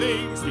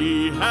things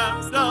he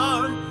has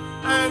done,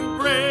 and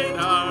great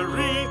our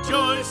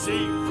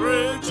rejoicing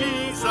through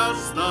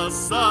Jesus the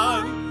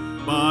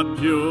Son. But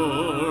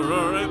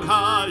purer and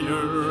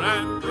higher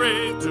and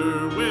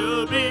greater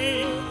will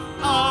be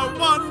our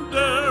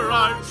wonder,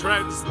 our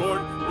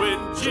transport, when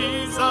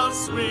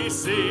Jesus we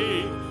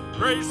see.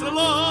 Praise the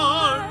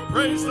Lord,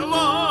 praise the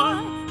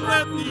Lord,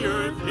 let the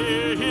earth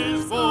hear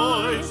his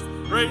voice.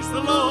 Praise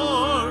the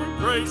Lord,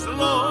 praise the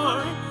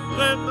Lord,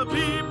 let the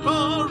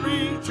people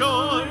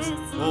rejoice.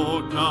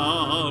 Oh,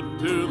 come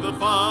to the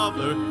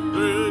Father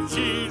through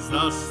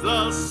Jesus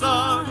the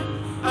Son,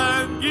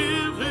 and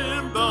give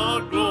him the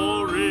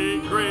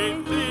glory,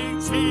 great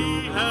things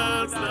he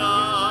has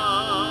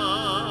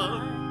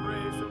done.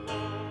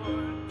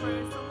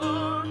 Praise the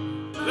Lord,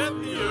 let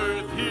the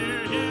earth hear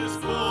his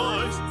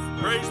voice.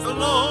 Praise the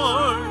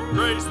Lord,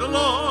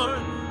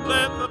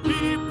 let the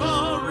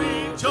people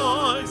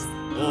rejoice.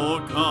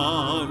 Oh,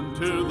 come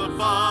to the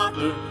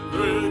Father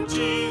through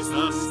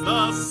Jesus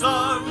the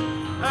Son,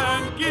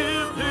 and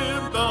give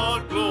him the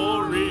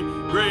glory,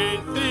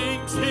 great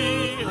things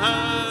he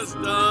has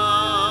done.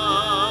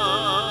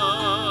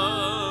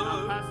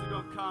 Now, Pastor's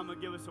going to come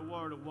and give us a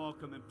word of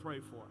welcome and pray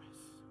for us.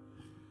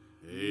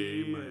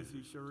 Amen.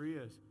 He sure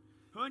is.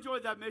 Who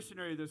enjoyed that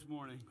missionary this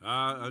morning?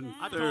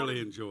 I thoroughly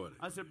enjoyed it.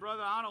 I said,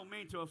 brother, I don't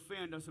mean to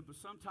offend. I said, but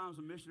sometimes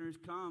when missionaries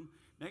come,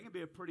 they can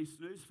be a pretty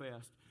snooze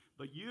fest.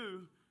 But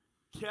you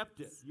kept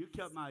it. You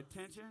kept my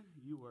attention.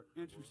 You were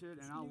interested,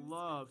 and I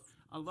love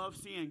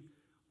seeing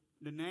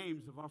the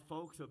names of our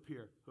folks up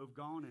here who have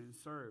gone and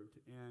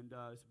served. And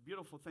it's a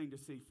beautiful thing to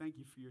see.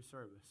 Thank you for your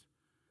service.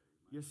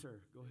 Yes,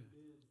 sir. Go ahead.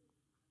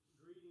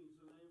 Greetings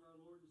in the name of our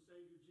Lord and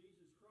Savior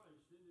Jesus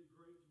Christ. Isn't it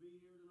great to be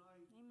here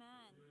tonight?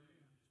 Amen. It's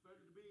better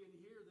to be in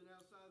here than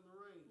outside in the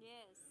rain.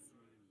 Yes.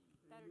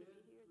 Better to be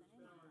here than Let's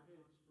bow our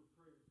anywhere. heads for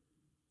prayer.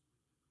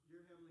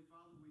 Dear Heavenly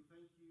Father, we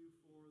thank you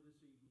for this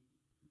evening.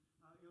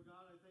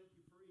 God, I thank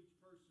you for each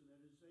person that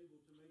is able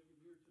to make it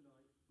here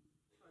tonight.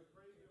 I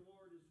pray, dear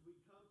Lord, as we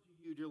come to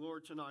you, dear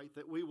Lord, tonight,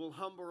 that we will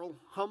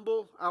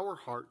humble our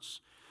hearts.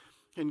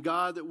 And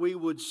God, that we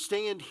would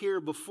stand here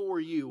before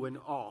you in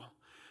awe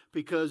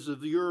because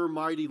of your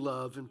mighty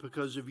love and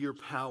because of your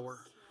power.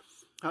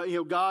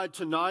 God,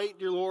 tonight,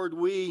 dear Lord,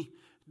 we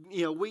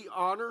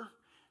honor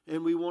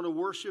and we want to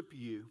worship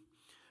you.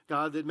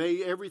 God, that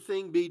may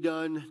everything be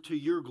done to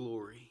your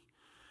glory.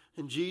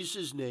 In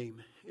Jesus'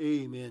 name,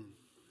 amen.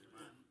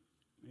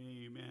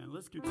 Amen.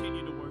 Let's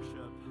continue to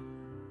worship.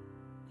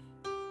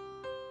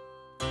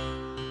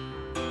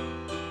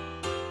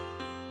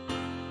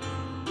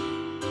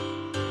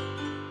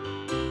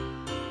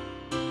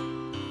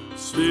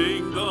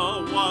 Sing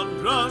the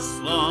wondrous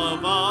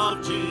love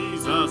of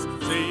Jesus.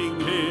 Sing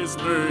his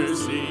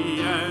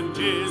mercy and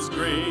his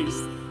grace.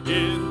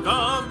 In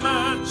the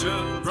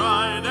mansion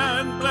bright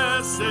and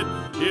blessed,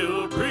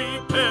 he'll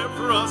prepare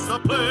for us a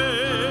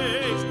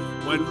place.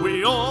 When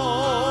we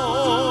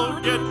all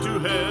get to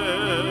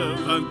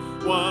heaven,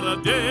 what a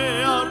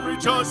day of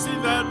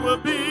rejoicing that will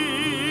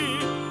be.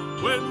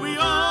 When we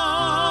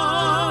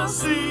all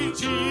see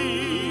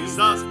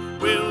Jesus,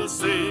 we'll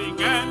sing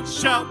and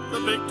shout the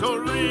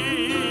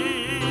victory.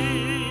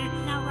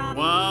 Now, Robbie,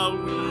 While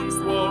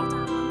we walk.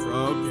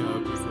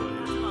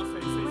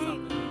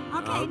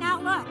 Okay, now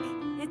look.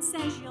 It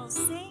says you'll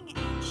sing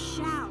and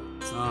shout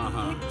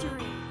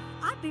victory.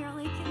 I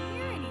barely can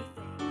hear anything.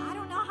 I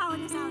don't know how it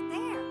is out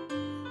there.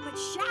 But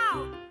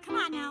shout. Come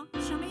on now.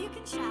 Show me you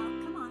can shout.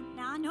 Come on.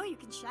 Now I know you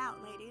can shout,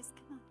 ladies.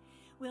 Come on.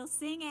 We'll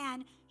sing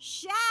and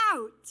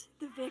shout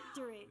the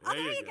victory. Oh,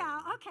 there you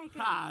go. Okay,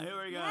 good. Here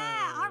we go.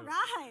 Yeah, all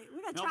right.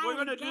 We're going to try We're it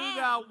going to do again.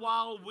 that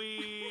while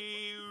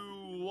we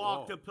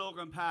walk the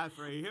pilgrim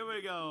pathway. Here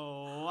we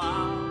go.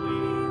 While we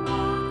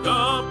walk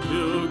The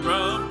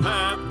pilgrim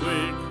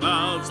pathway,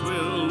 clouds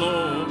will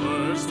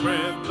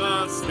overspread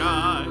the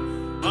sky.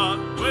 But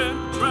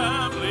when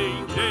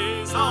traveling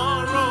days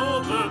are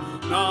over,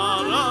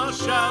 not a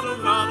shadow,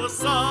 not a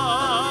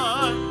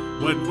sign.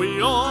 When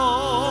we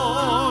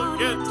all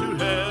get to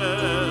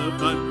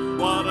heaven,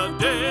 what a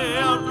day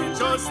of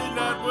rejoicing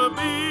that will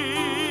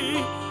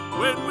be.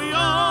 When we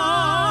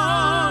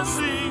all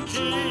see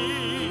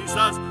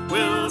Jesus,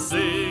 we'll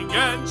sing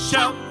and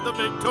shout the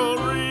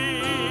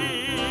victory.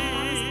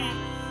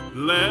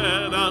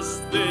 Let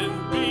us then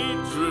be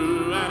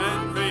true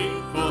and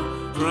faithful,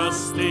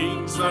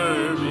 trusting,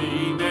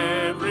 serving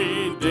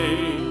every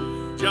day.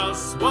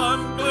 Just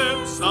one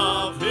glimpse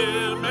of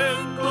him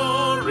in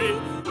glory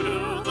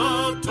will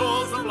the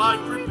toils of life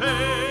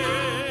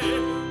repay.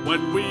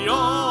 When we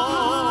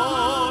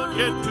all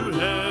get to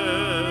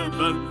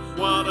heaven,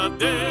 what a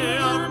day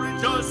of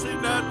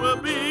rejoicing that will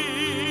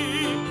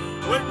be.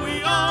 When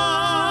we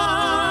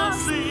all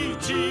see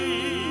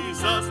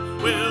Jesus,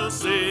 we'll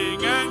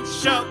sing and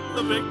shout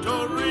the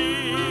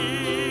victory.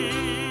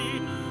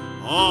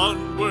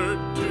 Onward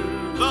to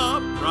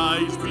the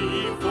prize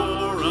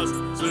before us,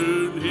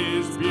 soon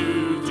his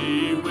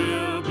beauty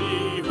will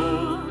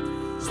behold.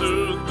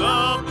 Soon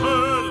the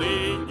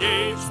pearly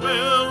gates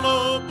will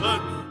open,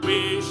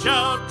 we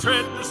shall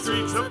tread the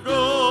streets of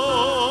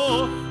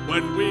gold.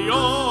 When we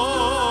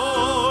all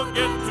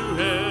get to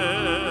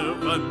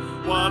heaven.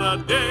 What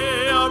a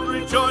day of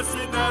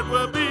rejoicing that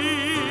will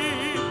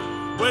be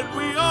when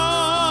we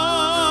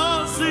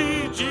all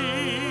see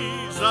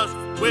Jesus.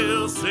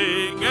 We'll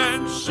sing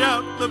and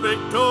shout the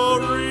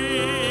victory.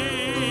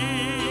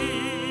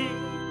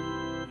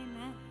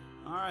 Amen.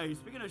 All right,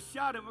 speaking of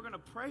shouting, we're going to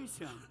praise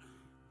him.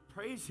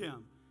 Praise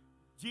him.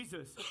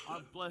 Jesus,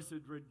 our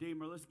blessed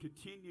Redeemer. Let's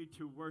continue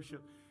to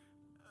worship.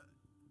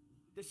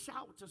 The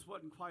shout just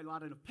wasn't quite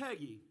loud enough.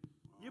 Peggy,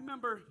 you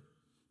remember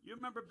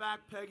back,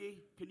 Peggy?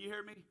 Can you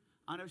hear me?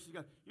 I know she's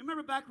got. You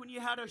remember back when you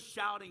had us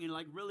shouting and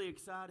like really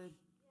excited?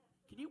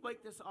 Can you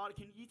wake this audience?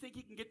 Can you think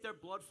you can get their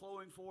blood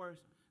flowing for us?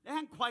 They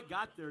haven't quite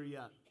got there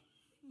yet.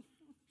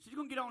 She's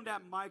gonna get on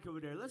that mic over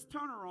there. Let's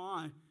turn her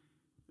on.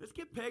 Let's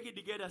get Peggy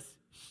to get us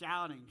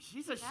shouting.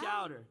 She's a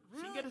shouter.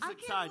 Really? She can get us I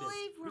excited. can't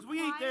believe we're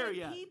we ain't there quiet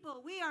yet.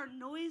 people. We are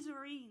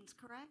Noiserenes,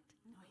 correct?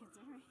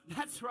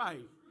 That's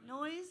right.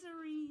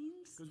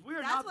 Noiserenes. 'Cause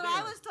we're That's not what there.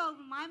 I was told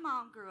when my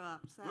mom grew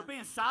up. So. We're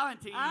being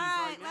silent All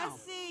right, now.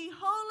 let's see.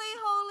 Holy,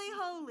 holy,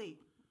 holy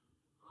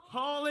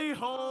Holy,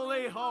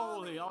 holy,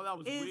 holy. Oh, that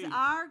was is weird.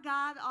 our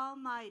God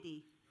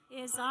Almighty.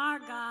 Is our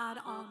God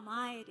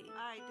Almighty. All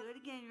right, do it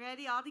again.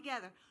 Ready? All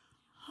together.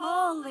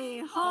 Holy,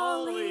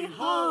 holy,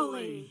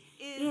 holy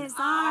is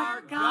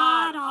our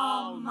God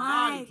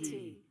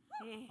Almighty.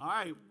 All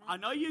right, I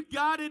know you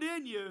got it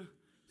in you,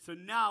 so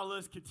now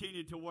let's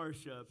continue to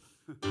worship.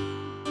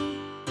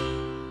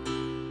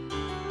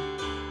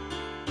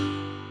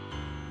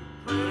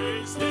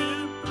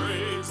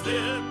 Praise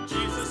him,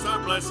 Jesus our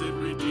blessed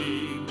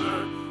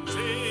Redeemer.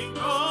 Sing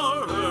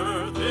o'er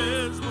earth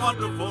his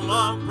wonderful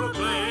love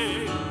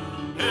proclaim.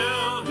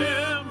 Hail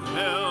him,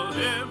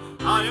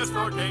 highest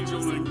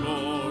archangel in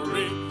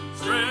glory.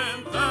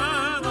 Strength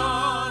and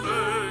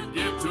honor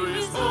give to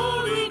his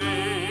holy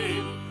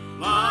name.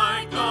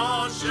 Like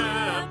a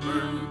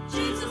shepherd,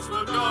 Jesus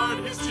will guard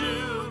his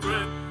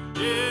children.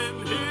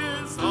 In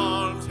his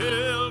arms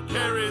he'll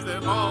carry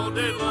them all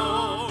day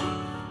long.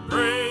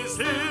 Praise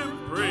him,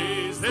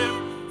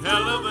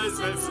 tell of his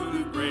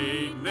excellent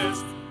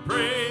greatness.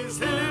 Praise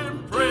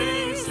him,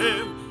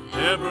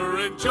 ever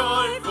in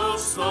joyful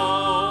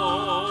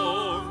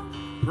song.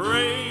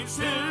 Praise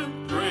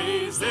him,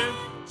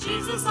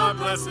 Jesus our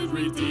blessed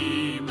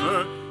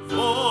Redeemer. For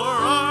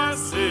our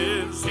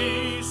sins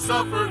he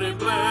suffered and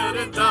bled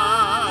and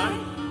died.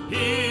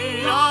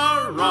 He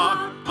our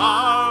rock,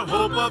 our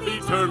hope of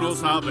eternal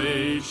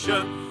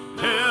salvation.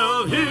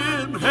 Hail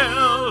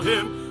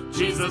him,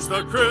 Jesus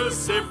the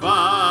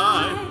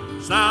crucified.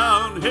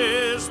 Sound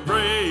his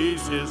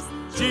praises,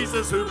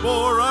 Jesus who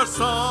bore our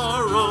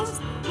sorrows.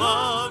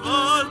 Love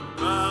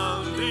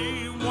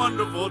unbounding,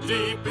 wonderful,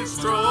 deep and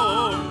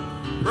strong.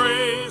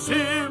 Praise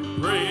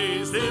him,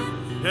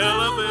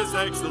 hell of his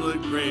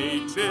excellent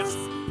greatness.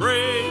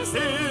 Praise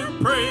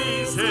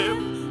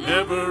him,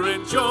 ever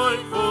in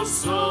joyful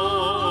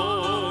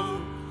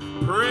song.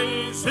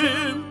 Praise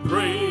him,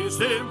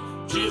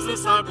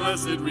 Jesus our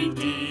blessed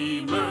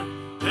Redeemer.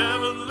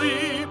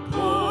 Heavenly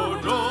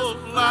portals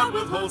loud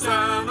with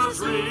hosannas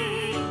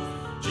ring.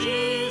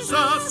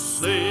 Jesus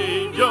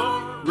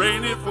Savior,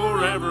 reigning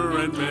forever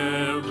and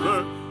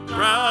ever.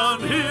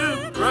 Crown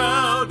him,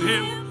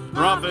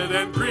 prophet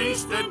and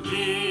priest and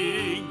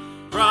king.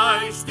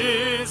 Christ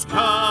is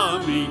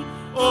coming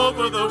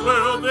over the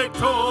world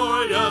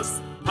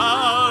victorious.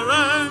 Power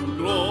and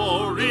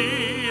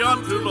glory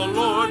unto the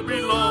Lord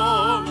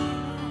belong.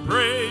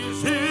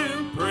 Praise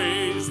him,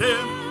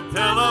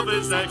 tell of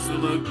his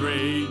excellent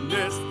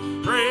greatness.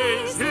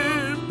 Praise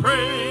him,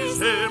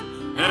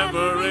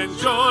 ever in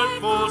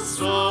joyful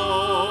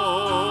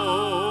song.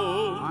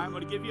 I'm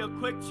going to give you a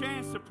quick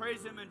chance to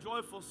praise him in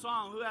joyful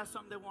song. Who has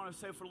something they want to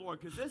say for the Lord?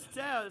 Because this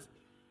says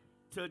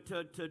to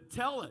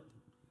tell it,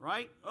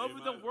 right? Over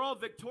the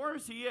world,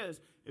 victorious he is.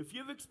 If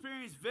you've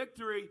experienced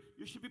victory,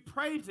 you should be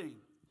praising,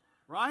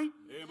 right?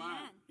 Amen.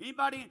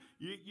 Anybody,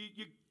 you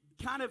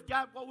kind of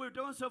got what we're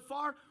doing so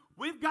far?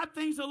 We've got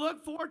things to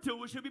look forward to.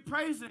 We should be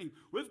praising him.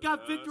 We've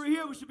got victory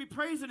here. We should be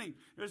praising him.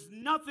 There's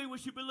nothing we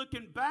should be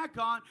looking back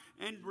on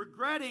and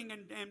regretting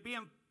and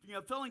being,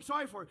 feeling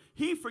sorry for.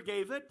 He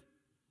forgave it.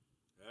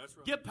 That's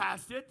right. Get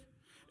past it.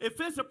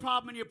 If it's a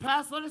problem in your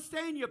past, let it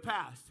stay in your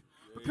past.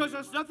 Because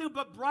there's nothing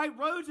but bright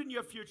roads in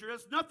your future.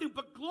 There's nothing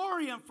but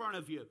glory in front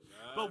of you.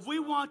 But we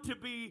want to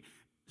be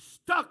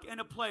stuck in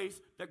a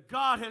place that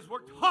God has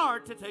worked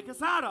hard to take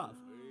us out of.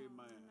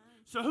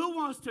 So who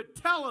wants to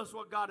tell us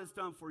what God has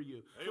done for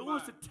you? Amen. Who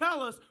wants to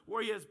tell us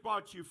where he has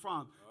brought you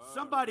from?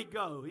 Somebody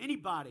go.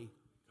 Anybody.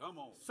 Come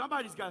on.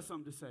 Somebody's got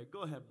something to say.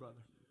 Go ahead, brother.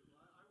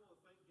 I want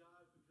to thank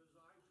God because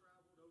I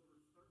traveled over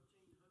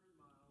 1,300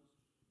 miles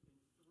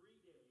in 3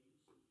 days,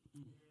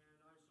 and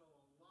I saw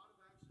a lot of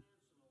accidents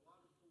and a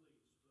lot of police,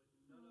 but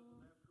none of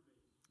them after me.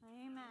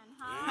 Amen.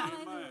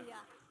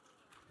 Hallelujah.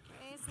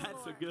 Praise the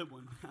That's a Lord. good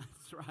one.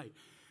 That's right.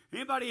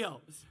 Anybody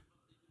else?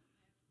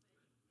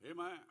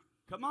 Amen.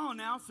 Come on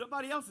now.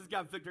 Somebody else has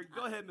got victory.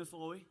 Go ahead, Miss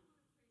Loie.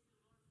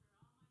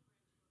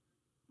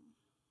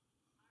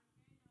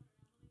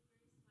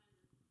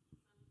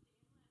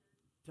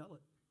 Tell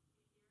it.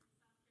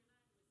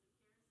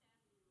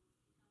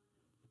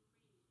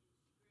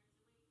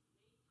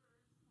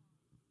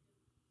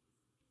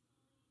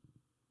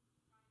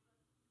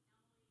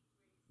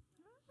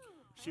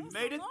 She Praise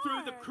made the it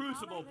through the Lord.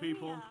 crucible,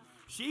 people. Hallelujah.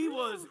 She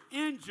was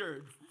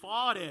injured,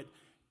 fought it,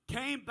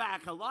 came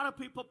back. A lot of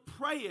people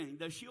praying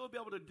that she would be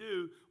able to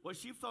do what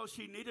she felt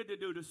she needed to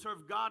do to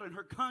serve God and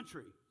her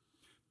country.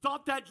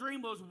 Thought that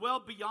dream was well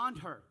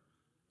beyond her.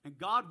 And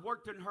God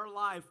worked in her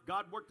life.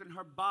 God worked in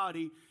her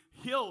body,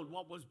 healed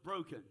what was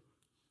broken,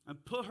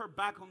 and put her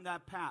back on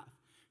that path.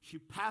 She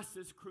passed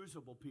this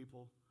crucible,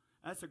 people.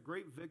 That's a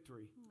great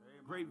victory.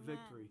 Great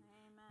victory.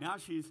 Amen. Now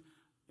she's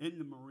in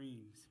the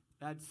Marines.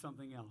 That's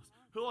something else.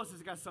 Who else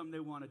has got something they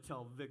want to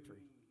tell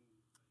victory?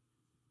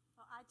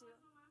 Well, I do.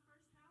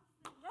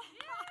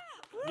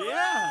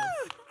 Yes.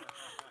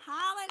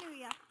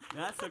 Hallelujah.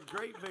 That's a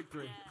great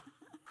victory.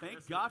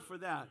 Thank God for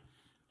that.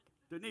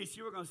 Denise,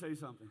 you were going to say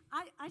something.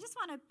 I just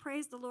want to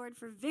praise the Lord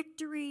for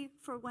victory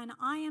for when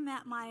I am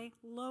at my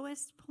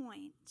lowest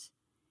point.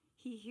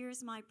 He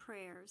hears my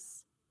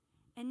prayers.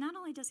 And not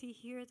only does he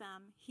hear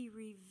them, he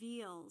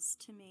reveals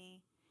to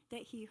me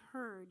that he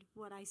heard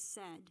what I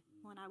said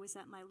when I was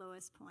at my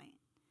lowest point.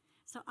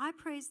 So I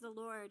praise the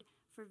Lord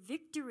for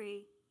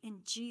victory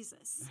in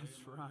Jesus.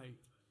 That's right.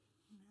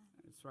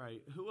 That's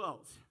right. Who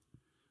else?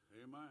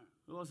 Amen.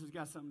 Who else has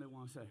got something they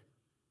want to say?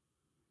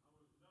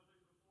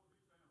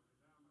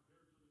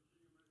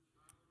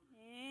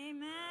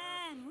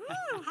 Amen.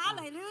 Woo,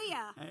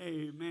 hallelujah.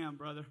 Amen,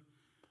 brother.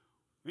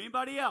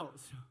 Anybody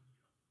else?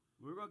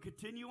 We're going to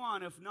continue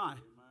on. If not,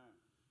 Amen.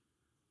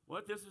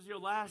 what if this was your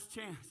last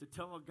chance to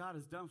tell what God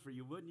has done for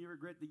you? Wouldn't you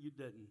regret that you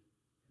didn't?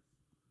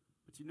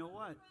 But you know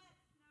what?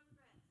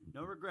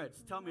 No regrets.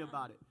 Tell me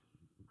about it.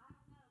 I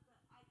don't know,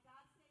 but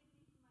God saved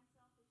me from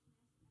my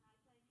selfishness, and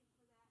I thank Him for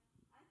that.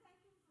 I thank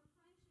Him for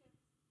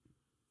friendships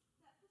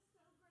that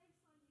bestow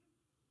grace on you,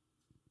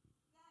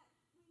 that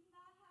we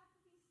not have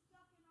to be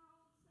stuck in our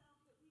old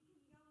self, that we can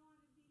go on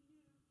and be new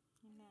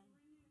Amen. and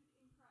renewed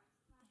in Christ.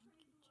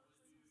 And I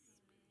praise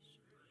the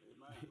Lord for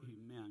you.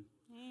 Amen.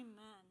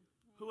 Amen.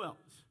 Who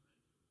else?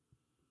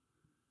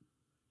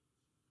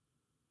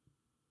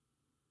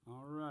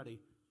 All righty.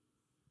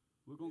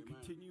 We're going to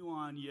continue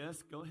on.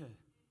 Yes, go ahead.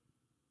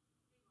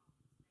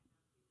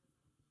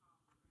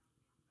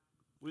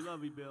 We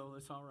love you, Bill.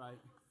 It's all right.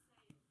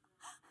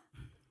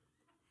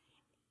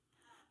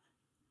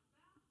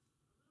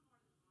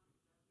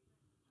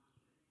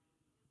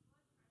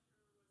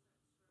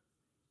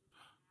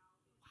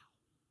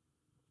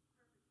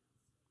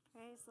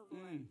 Praise the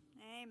Lord.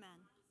 Amen.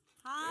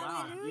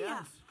 Wow. Hallelujah.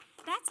 Yes.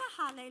 That's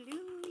a hallelujah.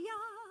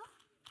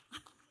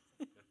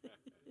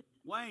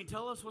 Wayne,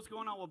 tell us what's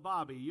going on with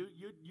Bobby.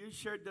 You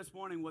shared this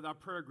morning with our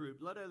prayer group.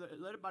 Let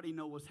everybody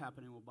know what's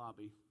happening with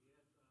Bobby.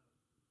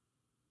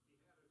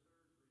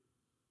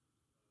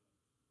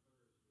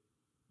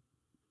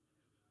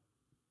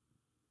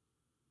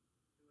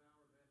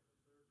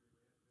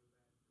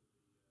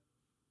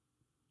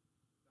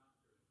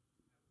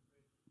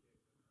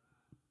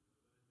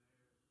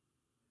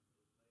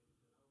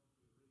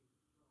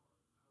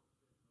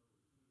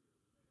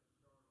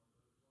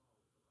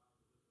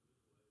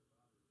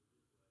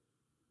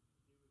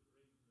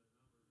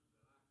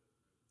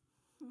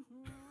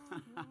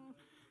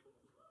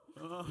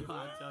 Oh,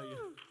 I tell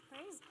you.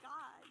 Praise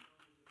God.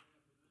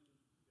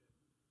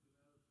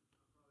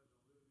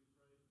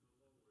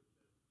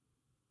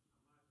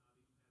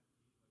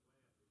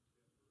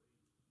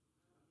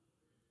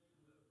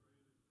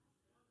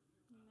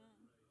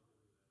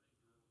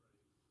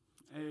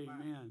 Amen.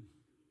 Amen.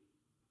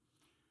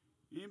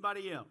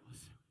 Anybody else?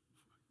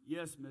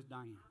 Yes, Miss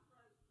Diane.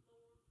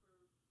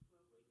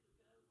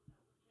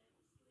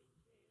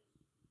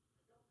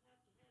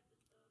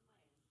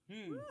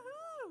 Woohoo.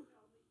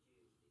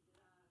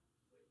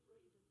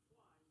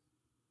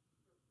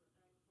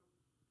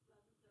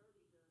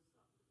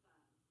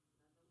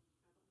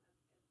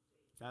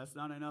 That's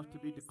not enough to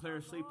be Praise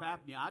declared the sleep Lord.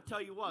 apnea. I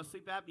tell you what,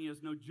 sleep apnea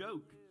is no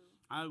joke.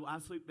 I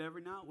sleep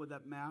every night with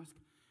that mask,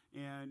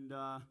 and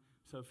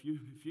so if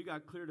you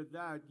got cleared of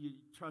that,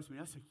 trust me,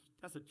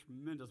 that's a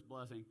tremendous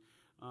blessing.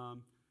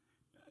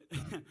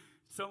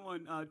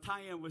 Someone,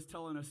 Tyann was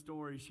telling a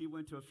story. She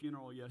went to a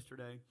funeral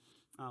yesterday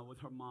with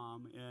her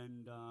mom,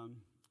 and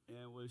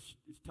was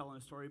telling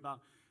a story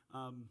about.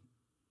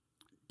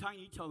 Tyann,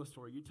 you tell the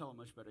story. You tell it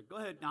much better. Go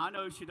ahead. Now I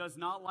know she does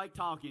not like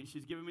talking.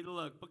 She's giving me the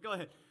look, but go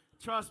ahead.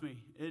 Trust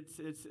me,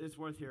 it's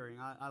worth hearing.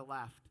 I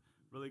laughed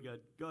really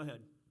good. Go ahead.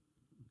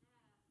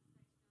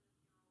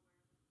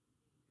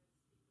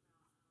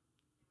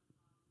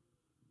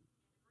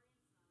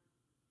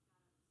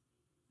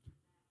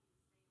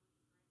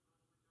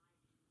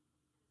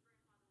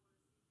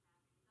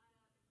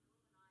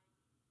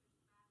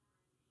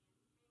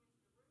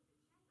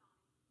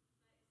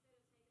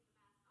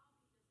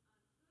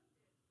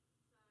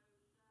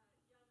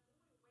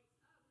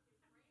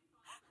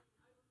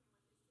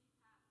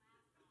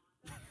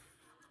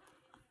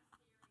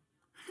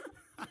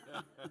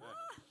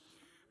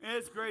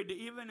 It's great that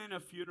even in a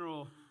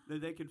funeral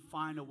that they can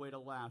find a way to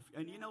laugh.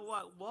 And you know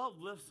what? Love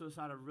lifts us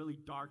out of really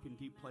dark and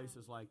deep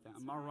places like that.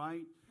 Am I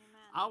right? Amen.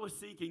 I was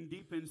sinking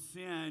deep in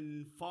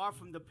sin, far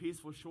from the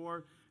peaceful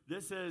shore.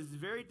 This is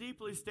very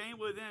deeply stained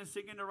within,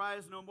 seeking to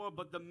rise no more.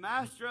 But the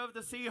master of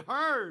the sea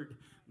heard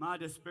my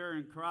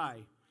despairing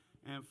cry,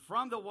 and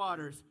from the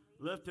waters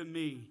lifted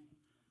me.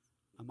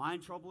 Am I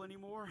in trouble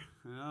anymore?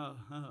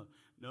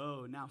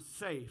 No, now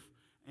safe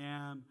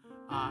am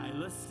I.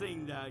 Let's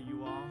sing that,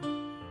 you all.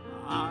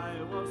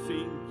 I was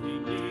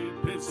sinking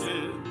deep in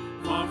sin,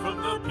 far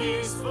from the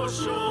peaceful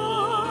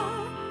shore,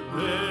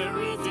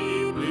 very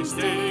deeply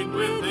stained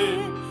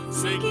within,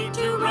 sinking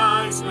to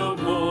rise no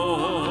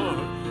more.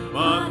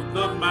 But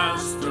the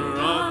master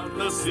of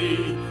the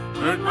sea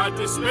heard my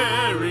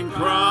despairing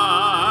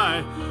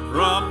cry,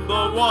 from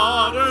the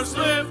waters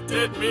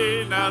lifted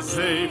me, now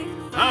safe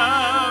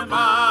am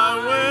I.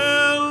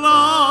 Will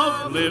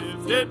love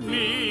lifted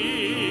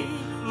me,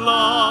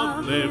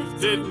 love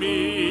lifted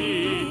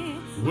me,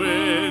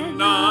 when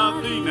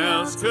nothing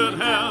else could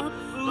help.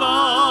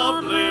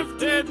 Love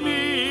lifted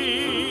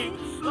me,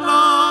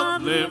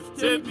 love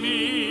lifted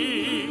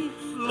me,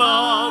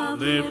 love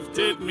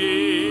lifted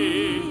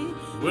me,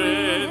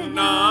 when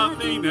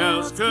nothing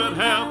else could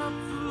help.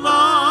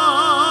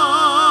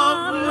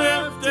 Love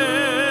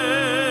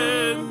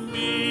lifted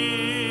me.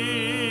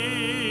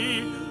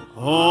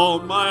 All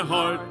my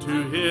heart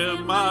to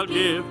him I'll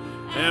give,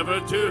 ever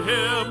to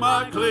him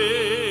I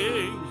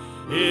cling.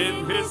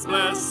 In his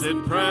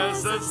blessed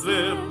presence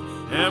live,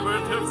 ever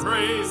to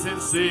praise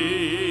and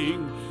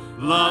sing.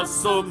 Love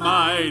so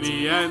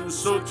mighty and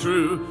so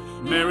true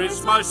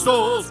merits my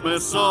soul's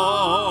best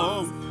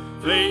song.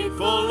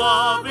 Faithful,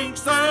 loving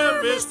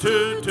service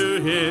to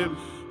him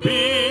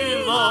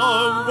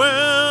belong.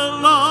 Well,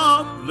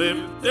 love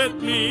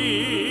lifted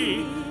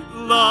me,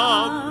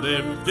 love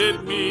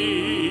lifted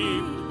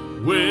me,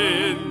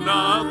 when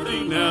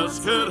nothing else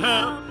could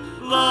help.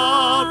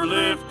 Love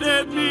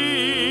lifted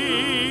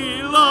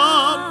me,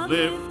 love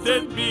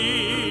lifted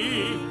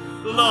me,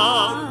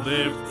 love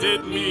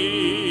lifted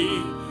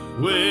me,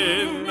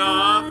 when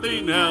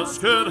nothing else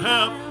could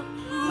help.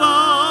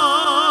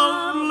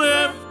 Love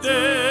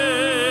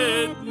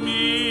lifted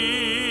me.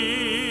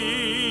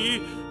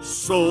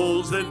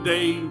 Souls in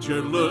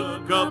danger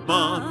look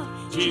above,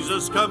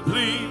 Jesus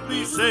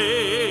completely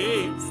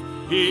saves.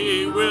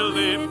 He will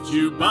lift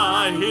you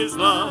by his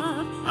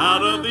love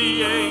out of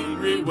the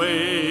angry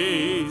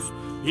waves.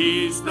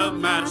 He's the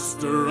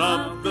master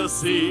of the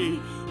sea,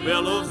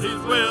 billows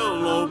his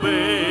will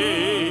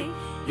obey.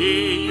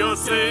 He, your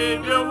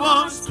Savior,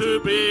 wants to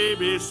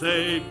be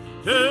saved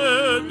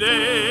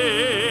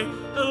today.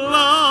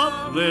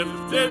 Love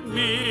lifted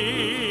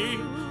me,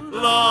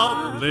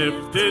 love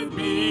lifted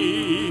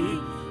me,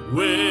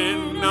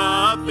 when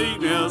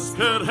nothing else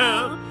could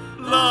help.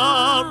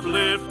 Love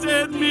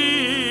lifted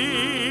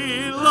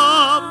me,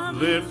 love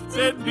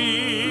lifted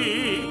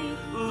me,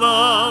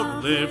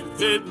 love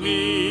lifted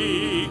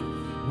me,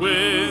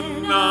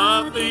 when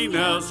nothing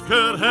else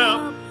could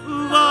help.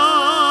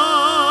 Love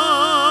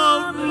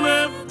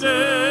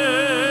lifted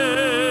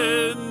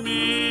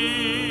me.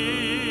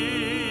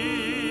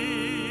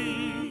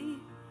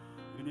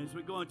 And as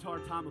we go into our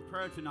time of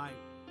prayer tonight,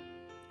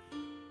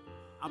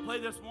 I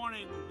played this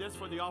morning this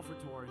for the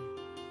offertory.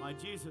 My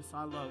Jesus,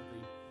 I love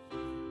thee.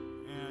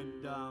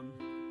 And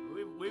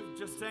we've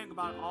just sang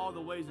about all the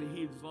ways that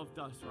he's loved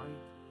us, right?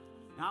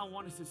 Now I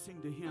want us to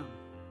sing to him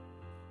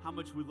how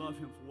much we love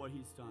him for what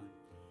he's done.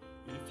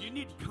 And if you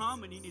need to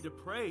come and you need to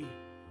pray,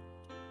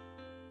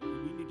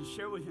 and you need to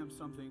share with him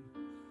something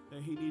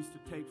that he needs to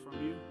take from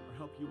you or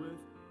help you with,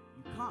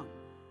 you come.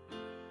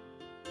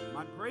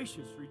 My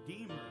gracious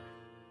Redeemer,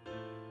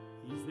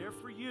 he's there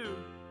for you.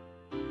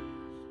 So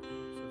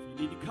if you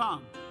need to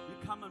come, you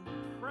come and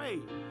pray.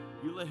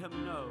 You let him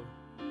know.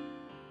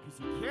 Because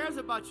he cares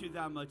about you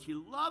that much. He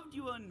loved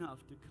you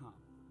enough to come.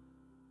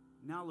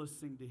 Now let's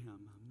sing to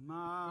him.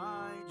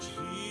 My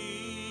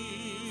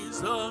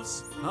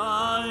Jesus,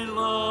 I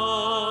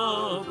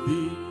love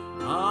thee.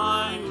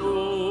 I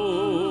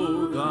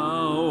know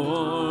thou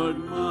art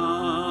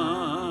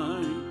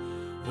mine.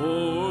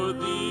 For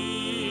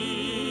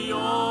thee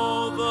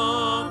all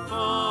the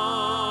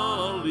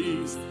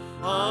follies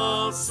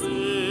of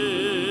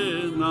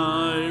sin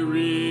I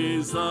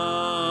resign.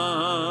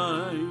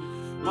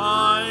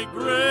 My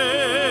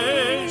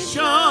gracious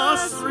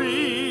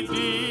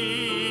Redeemer,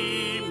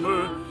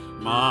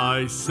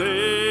 my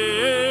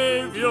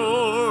Savior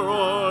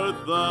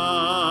art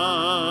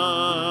thou.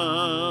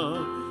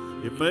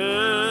 If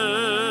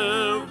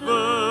ever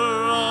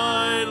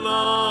I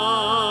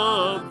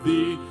love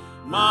thee,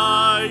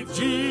 my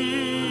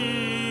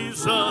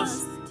Jesus,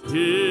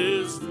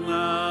 'tis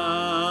now.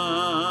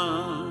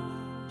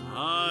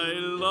 I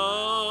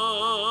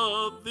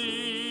love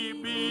thee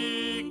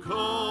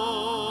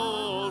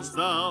because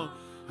thou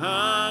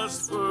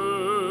hast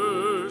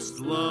first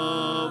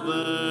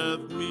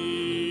loved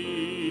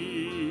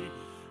me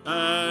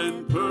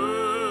and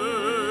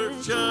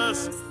purchased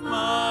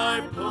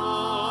my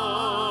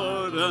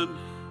pardon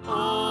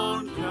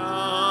on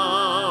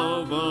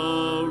Calvary's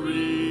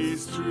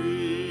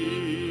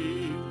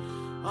tree.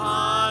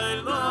 I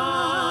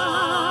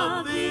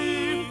love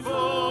thee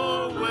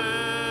for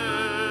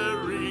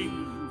wearing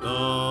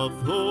the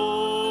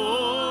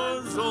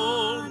thorns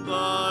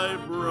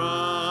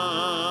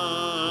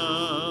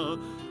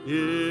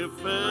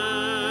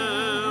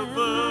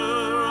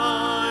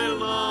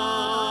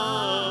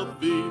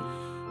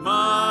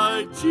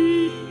my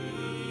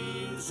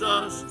Jesus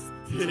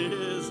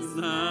is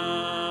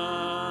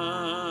now.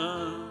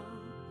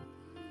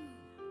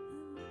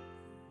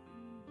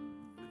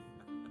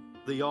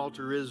 The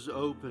altar is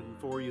open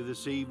for you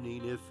this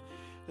evening. If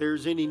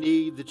there's any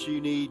need that you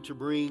need to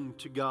bring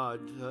to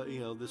God,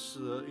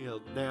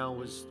 now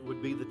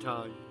would be the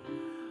time.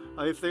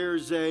 If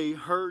there's a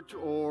hurt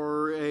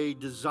or a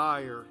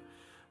desire,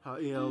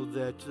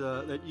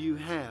 that you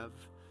have,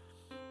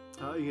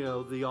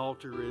 the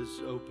altar is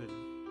open.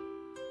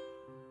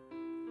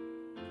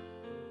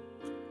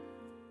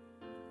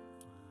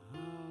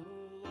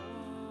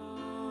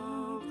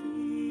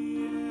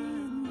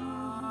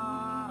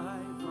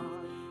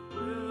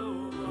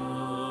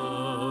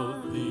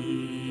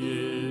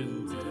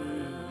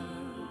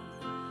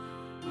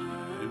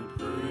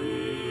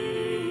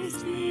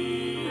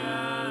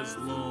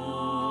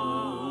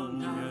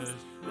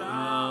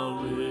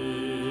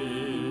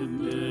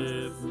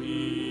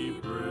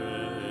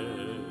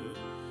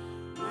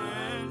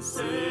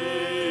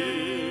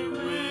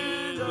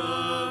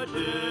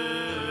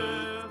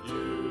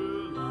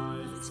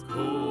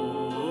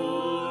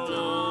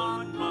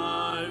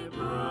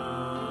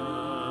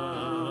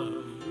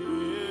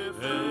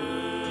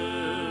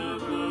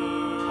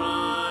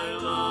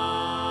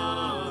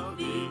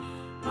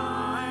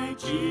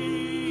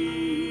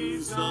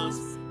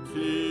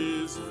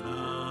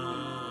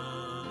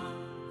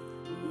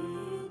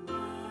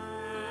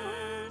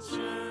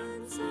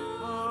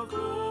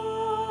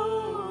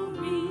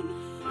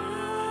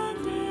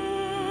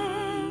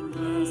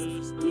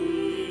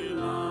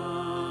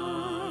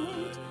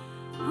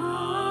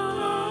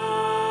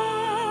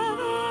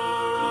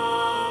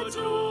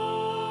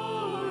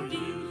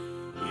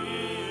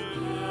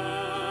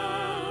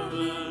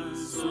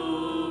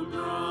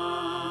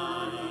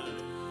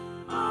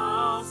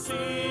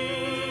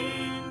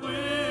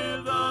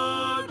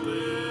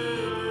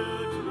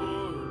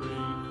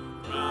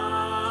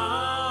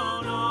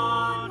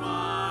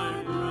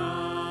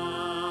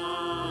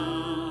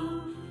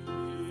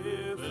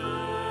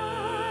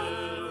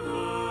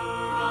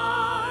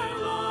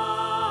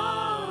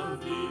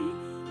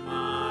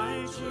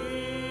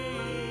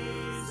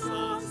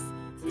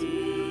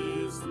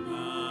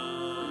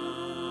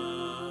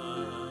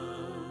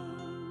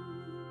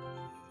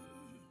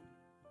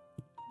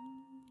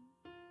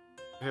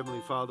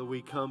 Heavenly Father,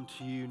 we come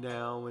to you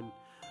now, and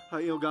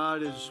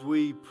God, as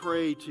we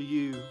pray to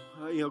you,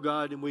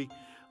 God, and we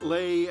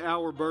lay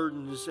our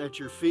burdens at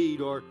your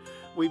feet, or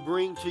we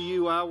bring to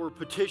you our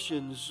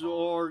petitions,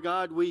 or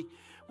God, we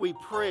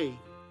pray,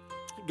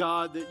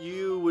 God, that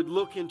you would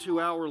look into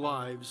our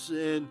lives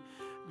and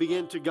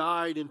begin to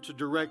guide and to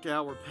direct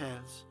our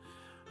paths.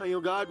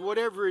 God,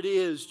 whatever it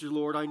is, dear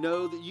Lord, I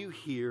know that you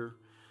hear,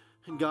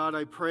 and God,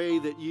 I pray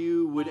that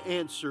you would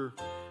answer.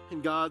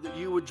 And God, that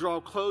you would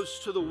draw close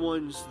to the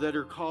ones that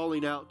are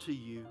calling out to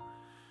you.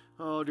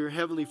 Oh, dear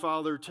Heavenly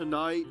Father,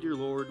 tonight, dear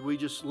Lord, we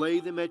just lay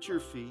them at your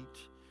feet.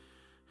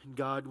 And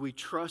God, we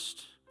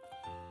trust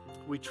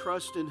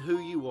in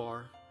who you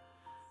are.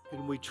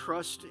 And we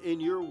trust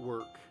in your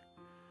work.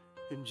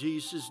 In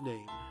Jesus'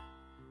 name,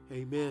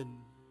 amen.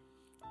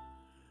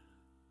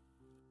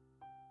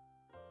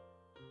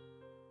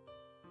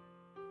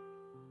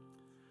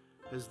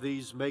 As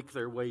these make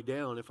their way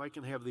down, if I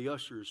can have the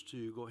ushers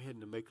to go ahead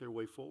and make their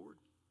way forward.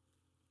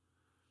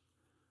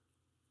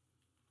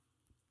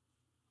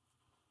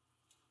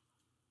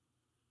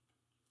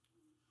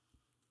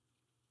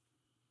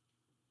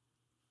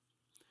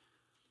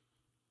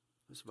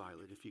 Miss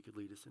Violet, if you could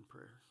lead us in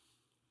prayer.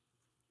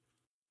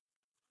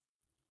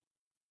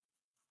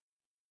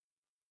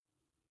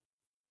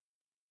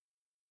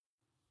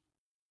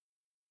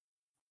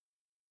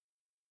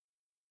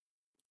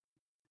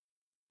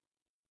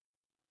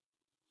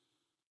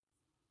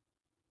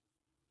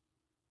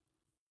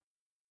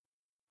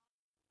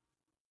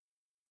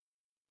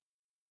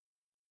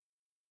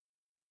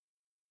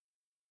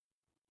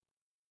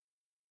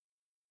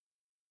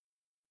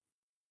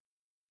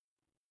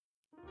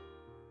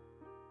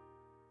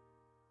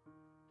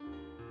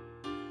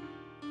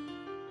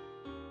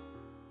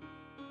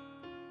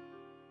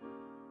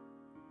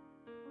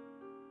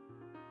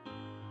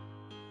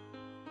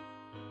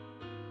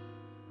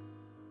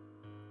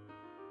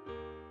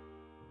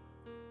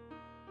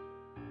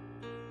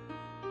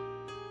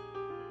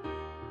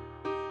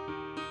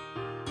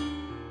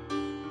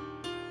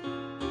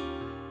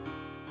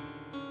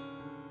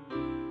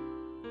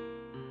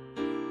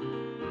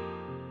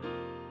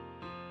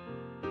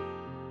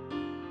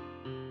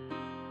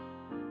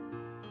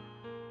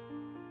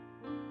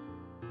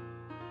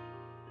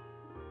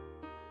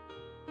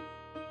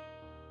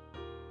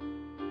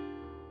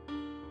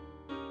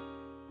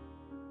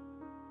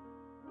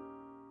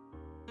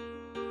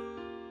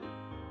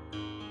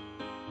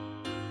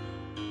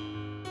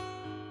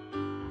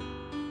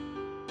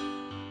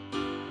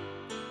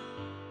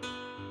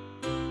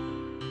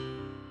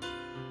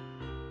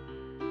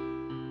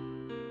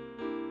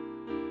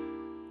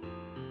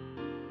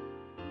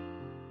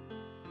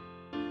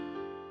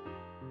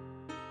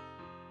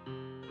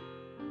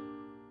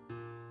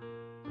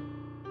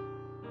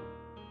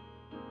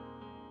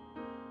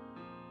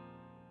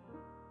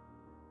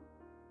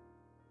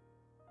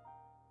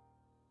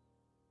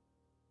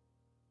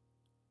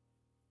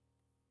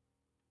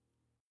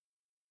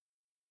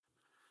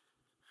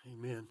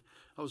 Amen.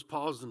 I was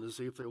pausing to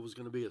see if there was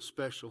going to be a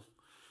special.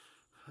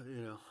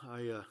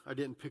 I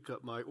didn't pick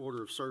up my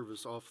order of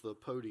service off the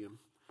podium,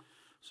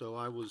 so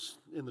I was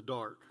in the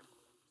dark.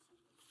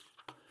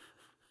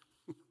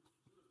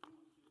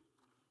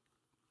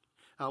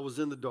 I was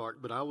in the dark,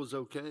 but I was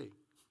okay.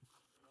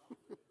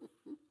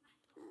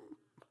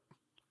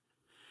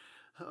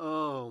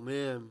 Oh,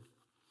 man.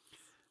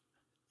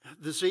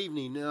 This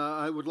evening,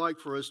 I would like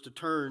for us to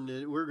turn,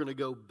 and we're going to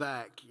go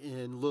back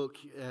and look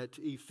at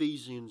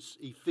Ephesians,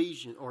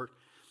 or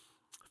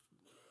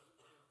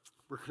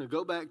we're going to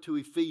go back to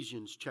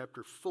Ephesians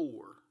chapter 4.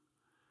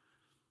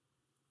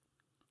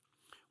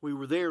 We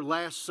were there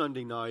last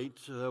Sunday night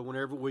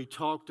whenever we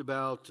talked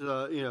about,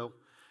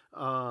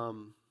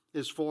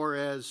 as far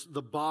as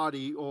the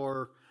body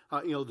or,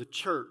 the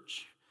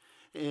church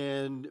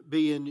and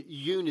being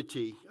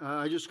unity.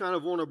 I just kind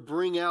of want to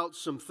bring out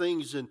some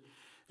things and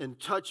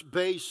touch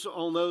base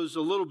on those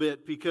a little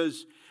bit,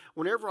 because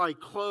whenever I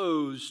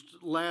closed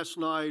last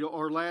night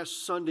or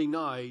last Sunday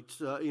night,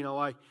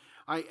 I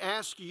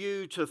ask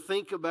you to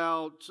think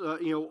about,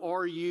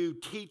 are you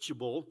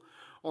teachable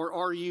or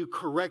are you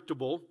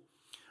correctable?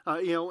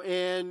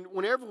 And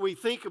whenever we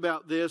think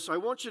about this, I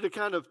want you to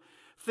kind of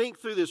think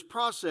through this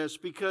process,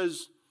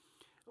 because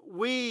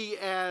we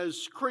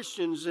as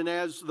Christians and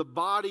as the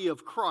body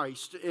of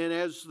Christ and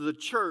as the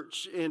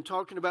church, and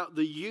talking about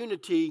the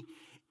unity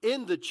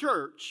in the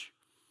church,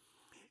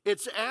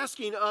 it's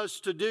asking us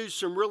to do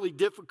some really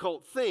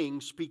difficult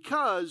things,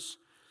 because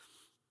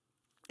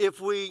if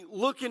we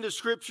look into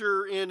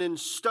Scripture and in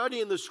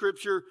studying the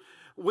Scripture,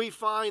 we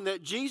find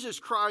that Jesus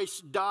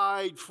Christ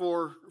died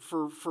for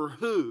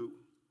who?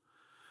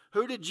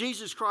 Who did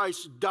Jesus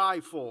Christ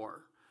die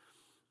for?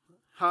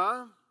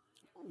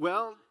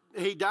 Well,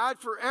 He died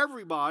for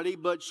everybody,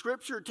 but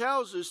Scripture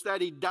tells us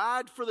that He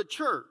died for the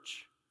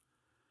church.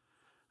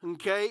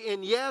 Okay,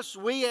 and yes,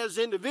 we as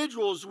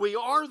individuals, we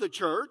are the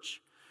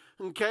church.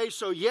 Okay,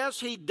 so yes,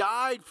 He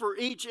died for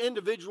each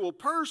individual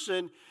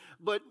person,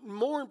 but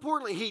more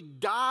importantly, He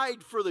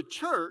died for the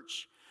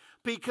church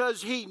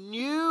because He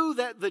knew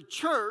that the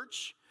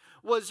church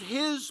was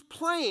His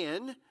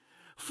plan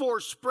for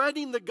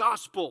spreading the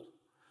gospel.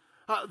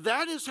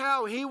 That is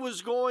how He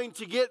was going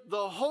to get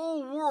the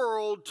whole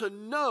world to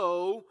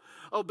know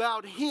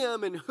about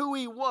Him and who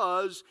He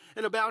was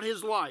and about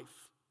His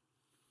life.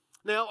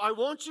 Now, I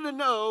want you to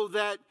know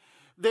that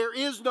there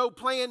is no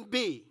plan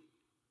B.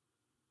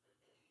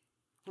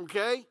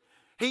 Okay?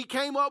 He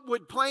came up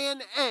with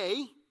plan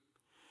A,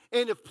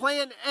 and if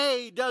plan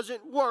A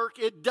doesn't work,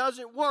 it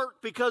doesn't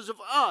work because of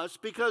us,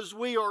 because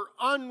we are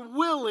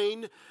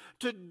unwilling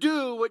to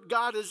do what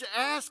God is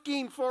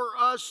asking for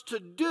us to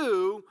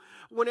do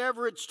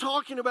whenever it's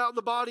talking about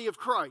the body of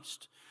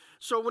Christ.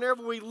 So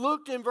whenever we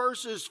looked in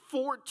verses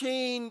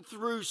 14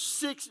 through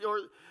 16,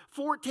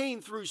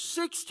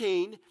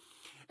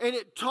 and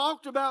it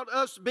talked about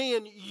us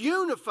being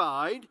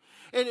unified,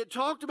 and it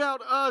talked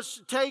about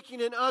us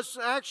taking and us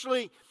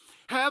actually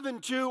having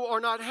to, or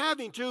not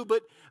having to,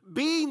 but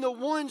being the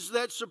ones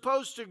that's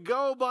supposed to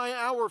go by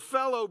our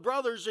fellow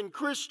brothers and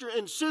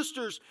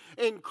sisters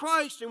in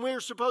Christ, and we're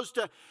supposed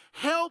to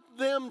help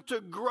them to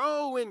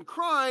grow in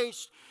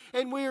Christ,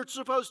 and we are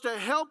supposed to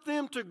help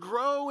them to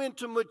grow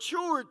into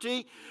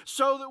maturity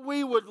so that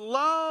we would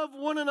love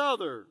one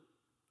another.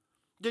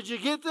 Did you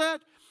get that?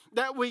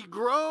 That we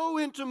grow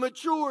into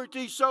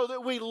maturity so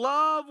that we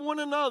love one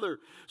another.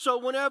 So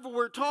whenever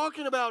we're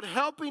talking about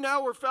helping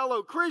our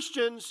fellow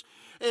Christians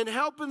and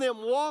helping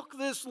them walk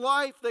this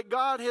life that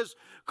God has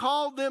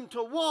called them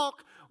to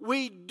walk,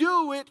 we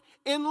do it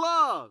in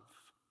love.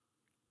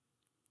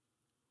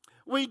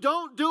 We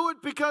don't do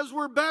it because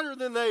we're better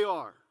than they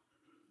are.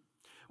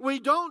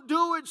 We don't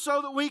do it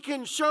so that we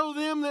can show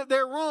them that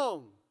they're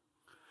wrong.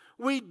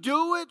 We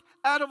do it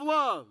out of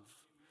love.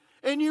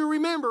 And you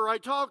remember, I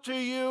talked to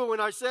you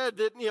and I said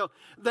that,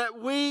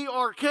 that we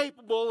are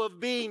capable of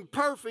being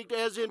perfect,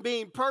 as in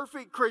being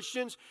perfect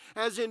Christians,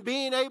 as in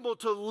being able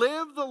to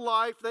live the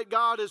life that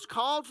God has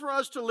called for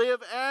us to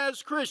live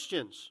as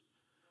Christians.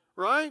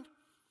 Right?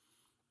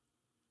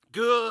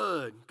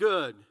 Good.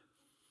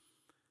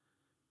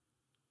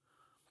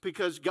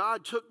 Because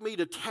God took me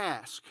to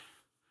task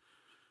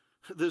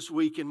this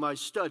week in my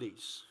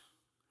studies.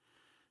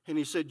 And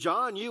He said,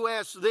 John, you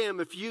asked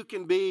them if you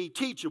can be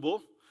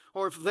teachable,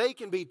 or if they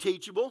can be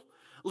teachable.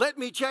 Let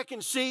me check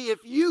and see if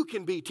you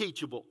can be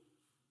teachable.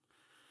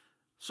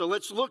 So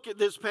let's look at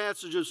this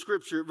passage of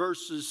Scripture,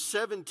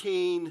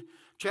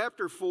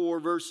 chapter 4,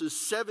 verses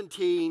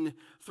 17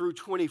 through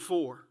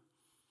 24.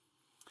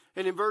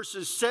 And in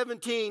verses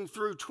 17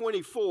 through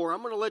 24,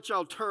 I'm going to let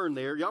y'all turn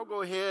there. Y'all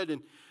go ahead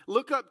and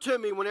look up to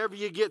me whenever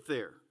you get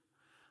there.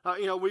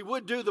 We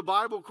would do the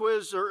Bible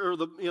quiz or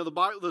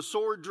the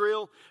sword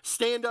drill.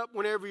 Stand up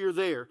whenever you're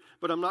there,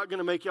 but I'm not going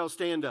to make y'all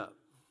stand up.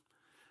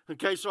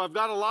 Okay, so I've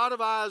got a lot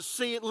of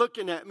eyes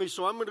looking at me,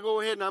 so I'm going to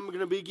go ahead and I'm going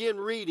to begin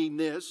reading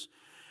this.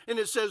 And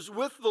it says,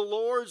 with the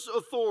Lord's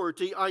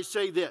authority, I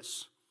say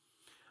this: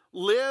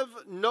 live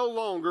no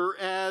longer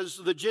as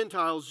the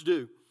Gentiles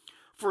do,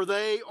 for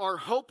they are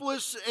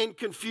hopeless and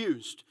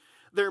confused.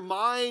 Their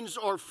minds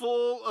are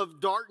full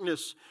of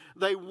darkness.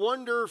 They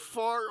wander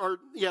far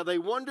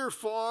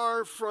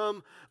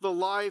from the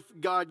life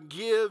God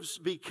gives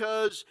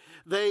because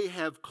they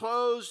have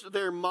closed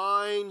their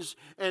minds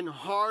and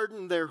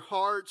hardened their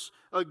hearts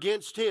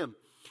against Him.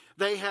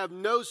 They have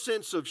no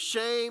sense of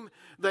shame.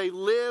 They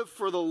live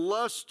for the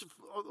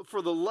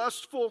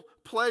lustful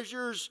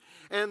pleasures,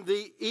 and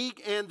they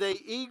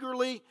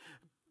eagerly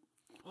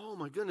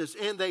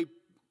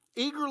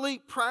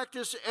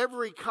practice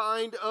every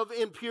kind of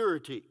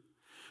impurity.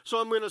 So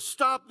I'm going to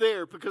stop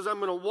there because I'm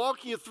going to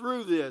walk you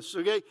through this,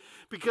 okay?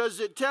 Because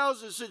it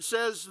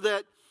says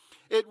that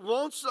it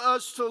wants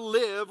us to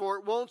live, or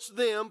it wants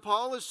them.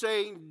 Paul is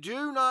saying,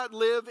 do not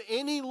live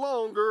any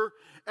longer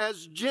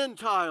as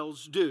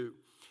Gentiles do.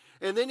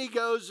 And then he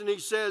goes and he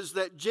says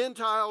that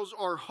Gentiles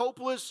are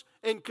hopeless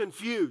and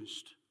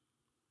confused.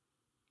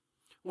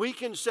 We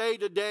can say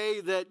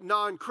today that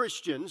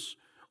non-Christians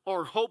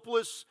are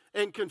hopeless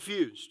and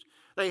confused.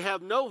 They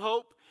have no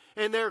hope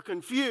and they're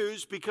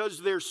confused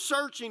because they're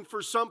searching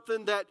for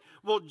something that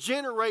will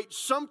generate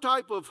some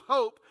type of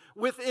hope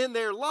within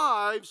their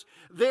lives.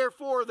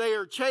 Therefore, they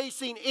are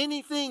chasing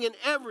anything and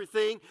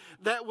everything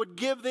that would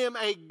give them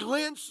a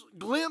glimpse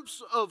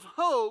of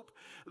hope.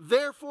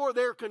 Therefore,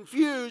 they're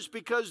confused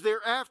because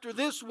they're after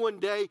this one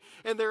day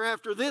and they're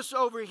after this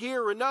over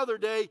here another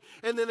day,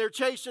 and then they're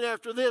chasing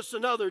after this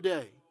another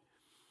day.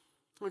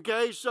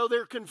 Okay, so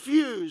they're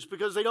confused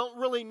because they don't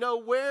really know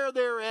where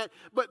they're at,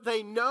 but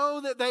they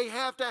know that they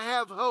have to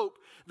have hope.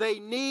 They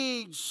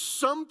need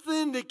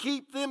something to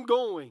keep them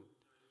going.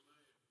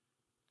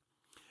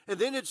 And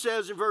then it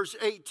says in verse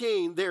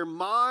 18, their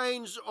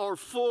minds are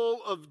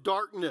full of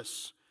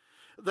darkness.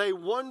 They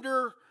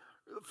wander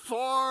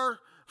far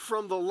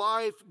from the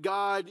life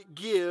God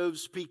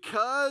gives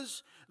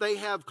because they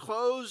have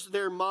closed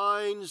their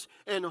minds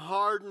and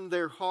hardened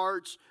their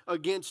hearts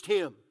against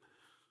Him.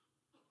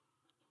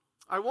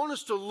 I want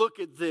us to look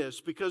at this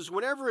because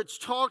whenever it's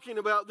talking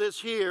about this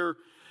here,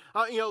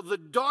 the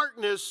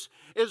darkness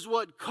is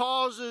what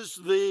causes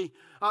the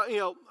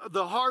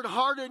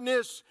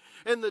hard-heartedness,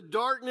 and the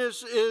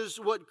darkness is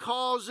what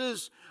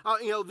causes,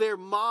 their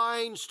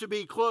minds to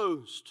be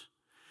closed.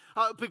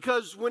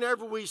 Because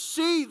whenever we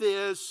see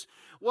this,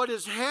 what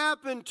has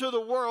happened to the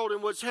world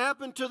and what's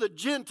happened to the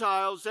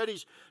Gentiles that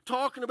he's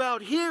talking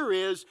about here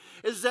is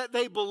that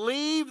they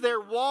believe they're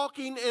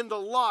walking in the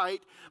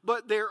light,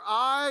 but their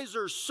eyes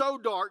are so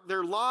dark,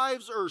 their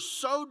lives are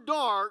so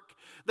dark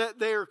that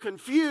they're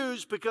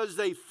confused because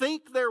they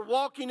think they're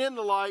walking in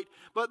the light,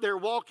 but they're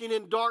walking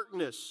in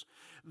darkness.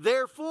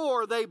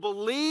 Therefore, they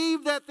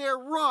believe that they're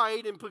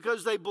right, and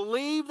because they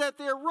believe that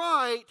they're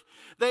right,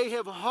 they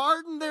have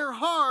hardened their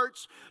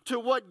hearts to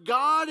what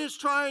God is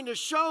trying to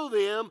show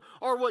them,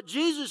 or what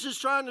Jesus is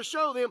trying to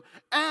show them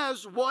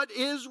as what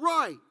is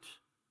right.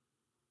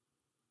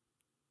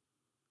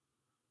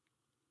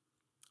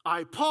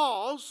 I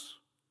pause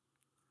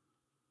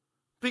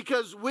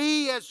because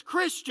we as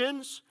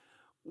Christians,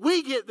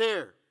 we get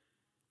there.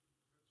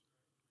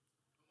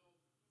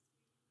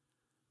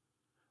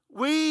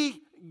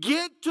 We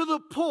get to the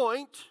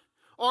point,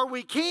 or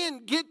we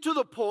can get to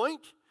the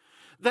point,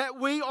 that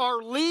we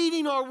are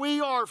leading or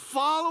we are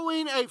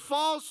following a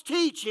false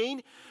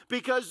teaching,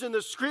 because in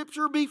the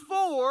scripture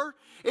before,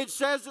 it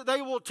says that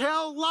they will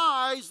tell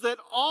lies that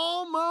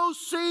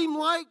almost seem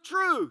like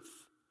truth.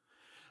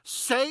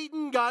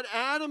 Satan got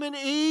Adam and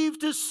Eve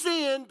to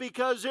sin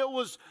because it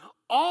was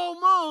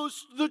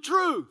almost the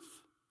truth.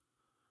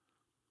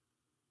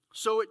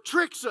 So it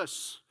tricks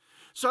us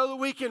so that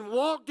we can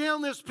walk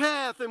down this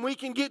path and we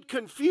can get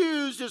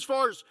confused as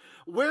far as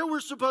where we're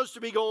supposed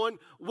to be going,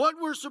 what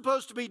we're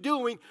supposed to be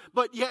doing,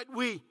 but yet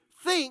we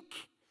think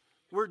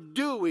we're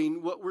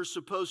doing what we're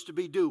supposed to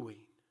be doing.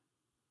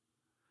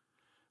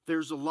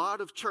 There's a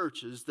lot of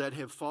churches that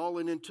have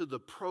fallen into the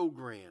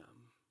program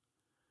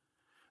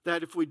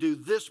that if we do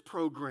this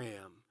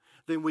program,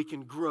 then we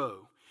can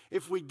grow.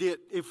 If we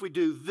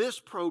do this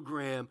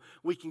program,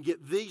 we can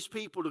get these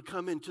people to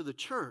come into the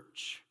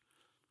church.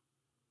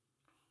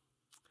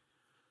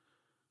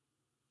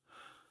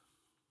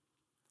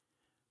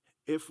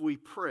 If we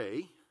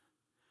pray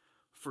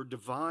for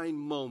divine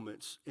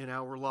moments in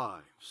our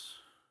lives,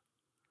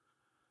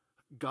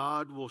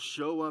 God will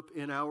show up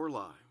in our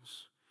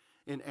lives.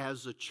 And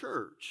as a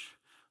church,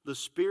 the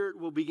Spirit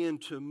will begin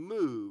to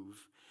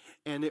move,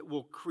 and it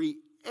will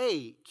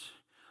create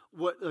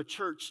what a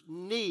church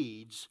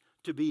needs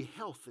to be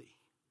healthy.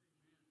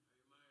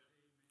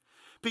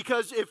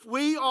 Because if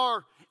we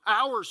are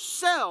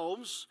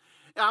ourselves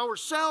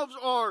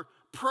are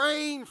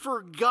praying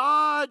for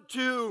God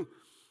to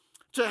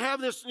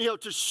have this,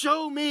 to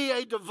show me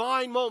a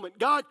divine moment.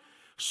 God,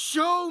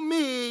 show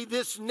me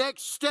this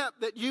next step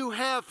that you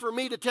have for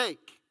me to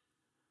take.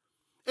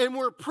 And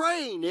we're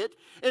praying it,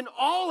 and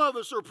all of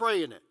us are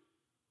praying it.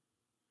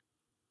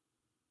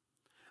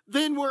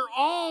 Then we're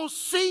all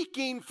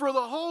seeking for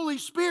the Holy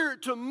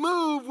Spirit to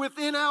move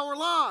within our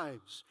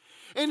lives.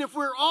 And if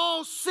we're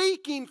all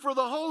seeking for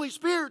the Holy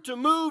Spirit to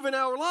move in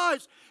our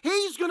lives,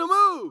 He's going to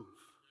move.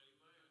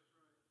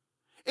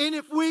 And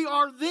if we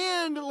are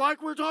then,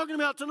 like we're talking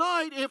about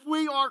tonight, if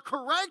we are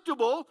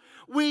correctable,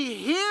 we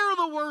hear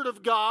the Word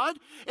of God,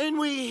 and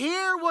we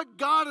hear what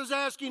God is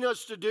asking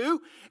us to do,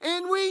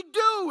 and we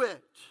do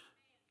it.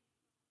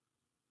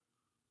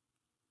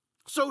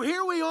 So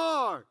here we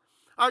are.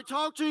 I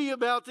talked to you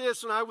about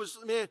this, and I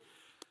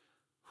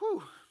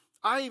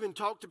even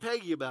talked to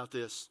Peggy about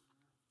this.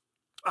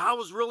 I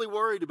was really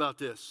worried about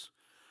this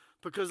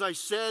because I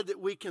said that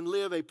we can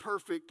live a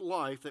perfect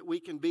life, that we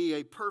can be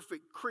a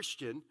perfect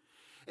Christian.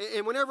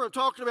 And whenever I'm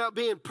talking about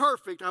being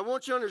perfect, I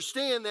want you to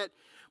understand that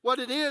what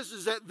it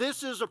is that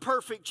this is a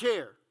perfect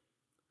chair.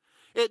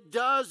 It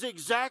does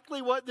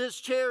exactly what this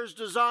chair is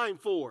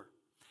designed for.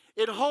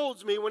 It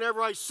holds me whenever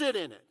I sit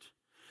in it.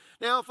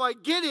 Now, if I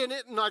get in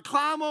it and I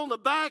climb on the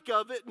back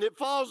of it and it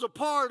falls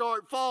apart or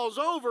it falls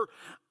over,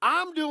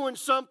 I'm doing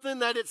something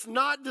that it's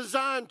not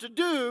designed to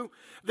do.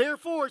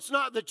 Therefore, it's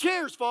not the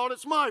chair's fault,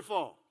 it's my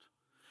fault.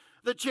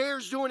 The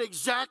chair's doing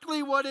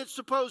exactly what it's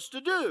supposed to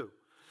do.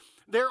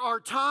 There are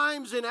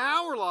times in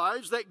our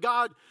lives that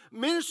God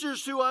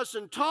ministers to us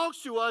and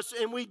talks to us,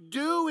 and we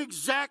do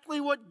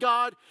exactly what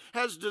God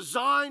has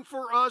designed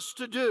for us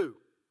to do.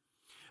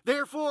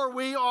 Therefore,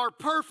 we are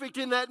perfect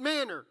in that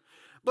manner.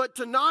 But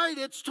tonight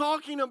it's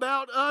talking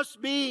about us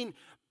being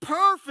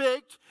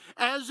perfect,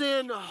 as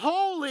in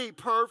wholly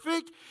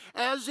perfect,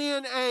 as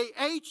in a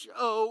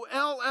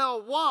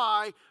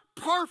Holly,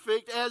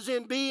 perfect, as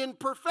in being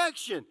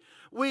perfection.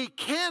 We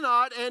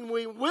cannot and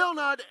we will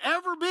not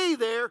ever be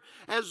there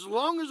as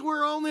long as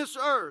we're on this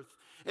earth.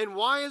 And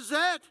why is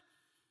that?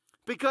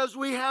 Because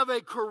we have a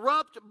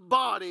corrupt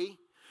body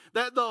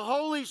that the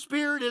Holy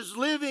Spirit is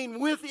living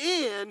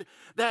within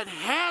that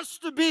has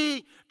to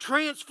be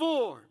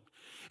transformed.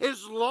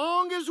 As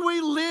long as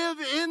we live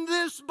in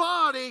this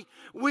body,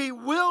 we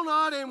will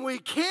not and we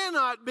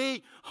cannot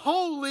be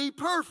wholly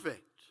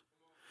perfect.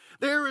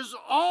 There is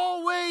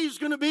always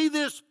going to be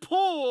this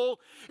pull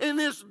and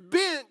this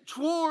bent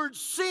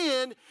towards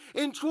sin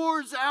and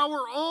towards our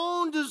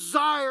own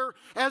desire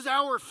as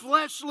our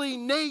fleshly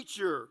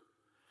nature.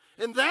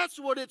 And that's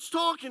what it's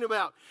talking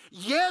about.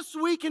 Yes,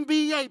 we can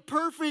be a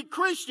perfect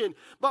Christian,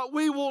 but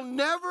we will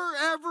never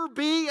ever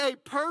be a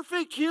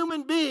perfect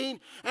human being,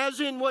 as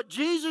in what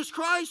Jesus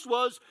Christ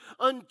was,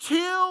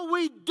 until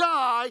we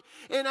die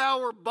and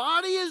our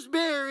body is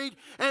buried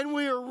and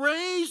we are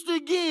raised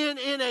again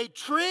in a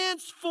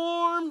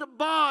transformed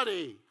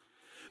body.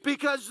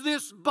 Because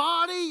this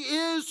body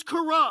is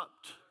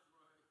corrupt.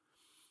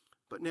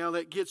 But now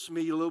that gets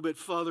me a little bit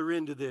further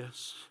into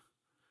this.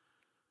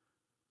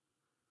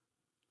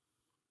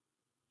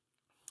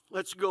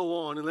 Let's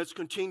go on and let's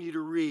continue to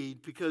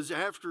read, because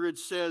after it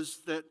says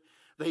that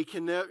they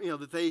can,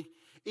 that they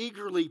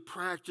eagerly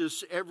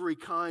practice every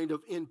kind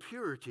of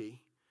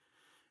impurity,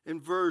 in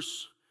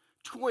verse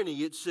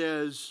 20 it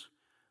says,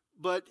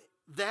 but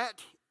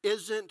that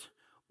isn't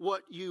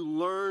what you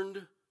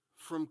learned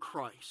from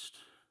Christ.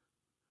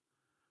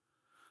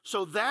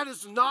 So that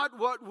is not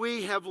what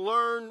we have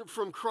learned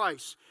from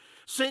Christ.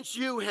 Since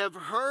you have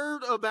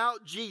heard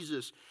about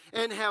Jesus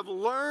and have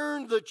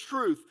learned the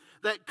truth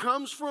that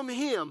comes from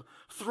Him,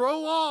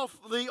 throw off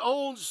the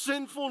old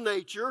sinful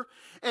nature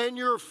and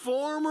your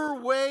former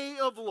way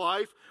of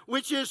life,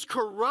 which is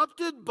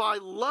corrupted by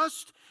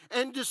lust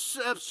and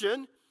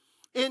deception.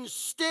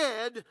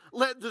 Instead,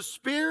 let the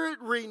Spirit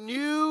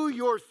renew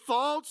your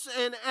thoughts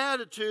and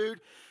attitude.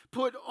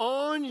 Put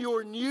on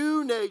your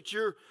new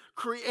nature,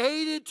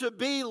 created to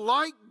be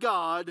like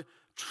God,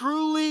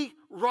 truly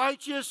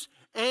righteous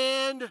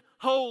and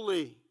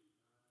holy.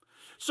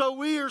 So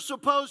we are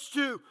supposed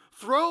to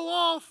throw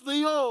off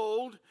the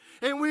old,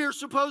 and we are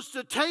supposed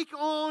to take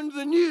on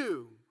the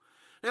new.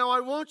 Now,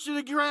 I want you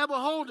to grab a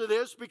hold of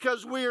this,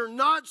 because we are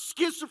not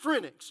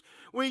schizophrenics.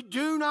 We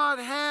do not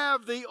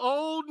have the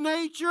old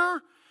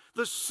nature,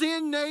 the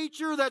sin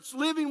nature that's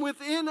living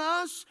within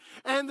us,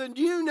 and the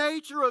new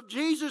nature of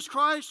Jesus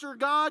Christ or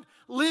God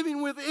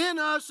living within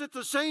us at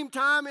the same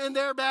time, and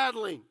they're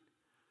battling.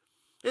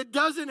 It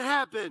doesn't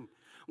happen.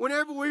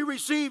 Whenever we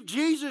receive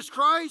Jesus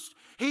Christ,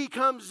 He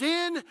comes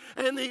in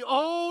and the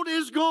old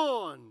is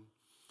gone.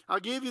 I'll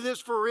give you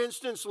this for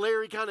instance.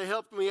 Larry kind of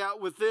helped me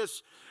out with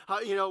this.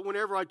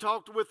 Whenever I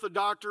talked with the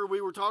doctor, we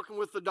were talking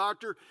with the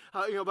doctor,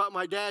 about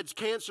my dad's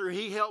cancer.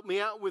 He helped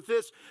me out with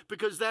this,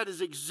 because that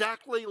is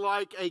exactly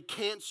like a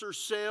cancer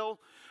cell.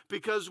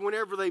 Because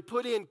whenever they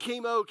put in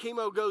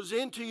chemo goes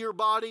into your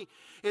body.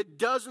 It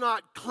does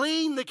not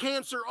clean the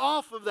cancer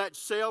off of that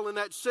cell, and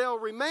that cell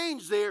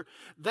remains there.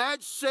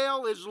 That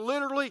cell is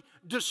literally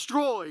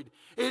destroyed.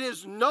 It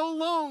is no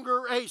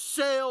longer a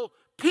cell,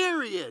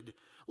 period,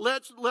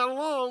 let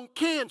alone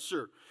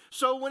cancer.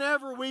 So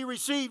whenever we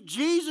receive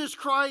Jesus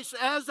Christ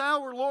as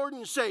our Lord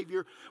and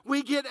Savior,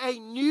 we get a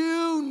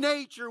new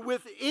nature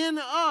within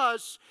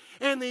us,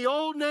 and the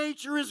old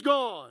nature is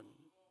gone.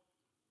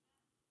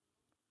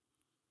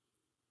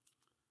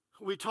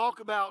 We talk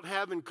about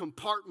having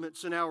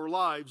compartments in our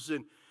lives,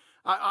 and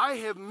I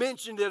have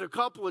mentioned it a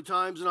couple of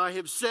times, and I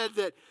have said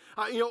that,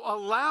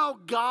 allow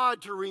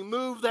God to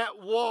remove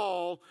that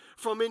wall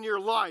from in your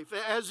life.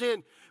 As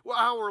in,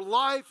 our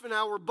life and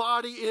our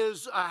body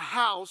is a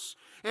house,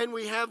 and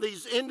we have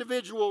these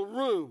individual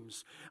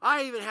rooms.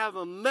 I even have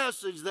a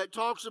message that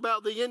talks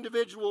about the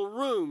individual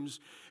rooms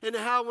and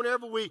how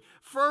whenever we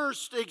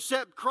first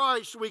accept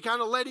Christ, we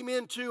kind of let him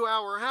into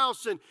our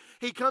house, and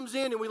he comes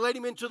in and we let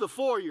him into the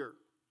foyer.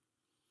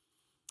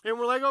 And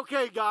we're like,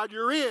 okay, God,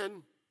 you're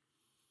in,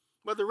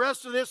 but the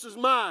rest of this is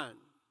mine.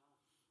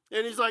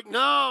 And he's like,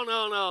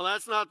 no,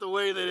 that's not the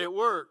way that it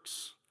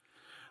works.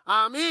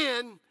 I'm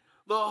in,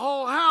 the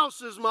whole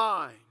house is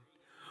mine.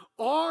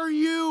 Are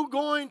you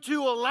going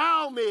to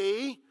allow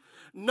me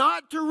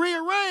not to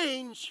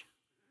rearrange,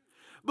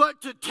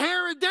 but to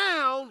tear it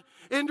down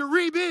and to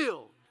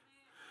rebuild?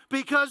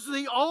 Because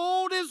the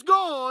old is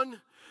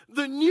gone,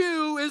 the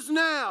new is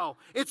now.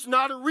 It's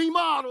not a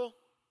remodel.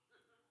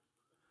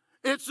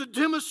 It's a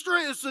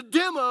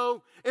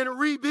demo and a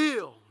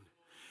rebuild.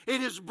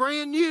 It is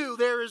brand new.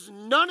 There is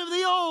none of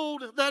the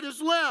old that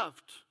is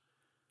left.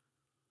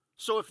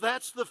 So if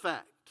that's the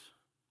fact,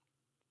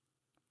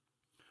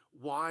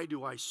 why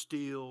do I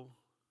still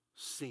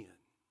sin?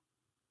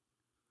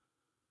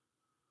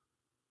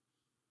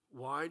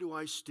 Why do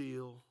I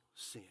still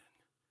sin?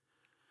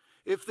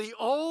 If the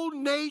old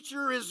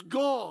nature is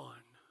gone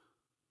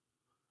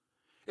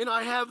and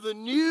I have the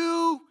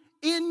new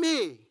in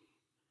me,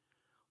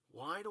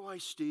 why do I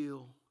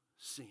still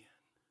sin?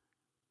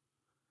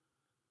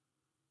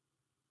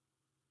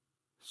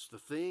 It's the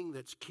thing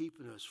that's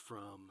keeping us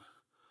from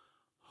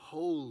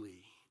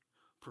holy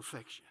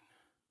perfection.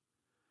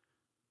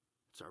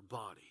 It's our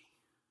body.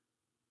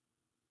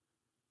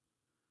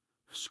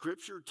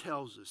 Scripture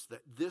tells us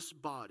that this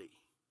body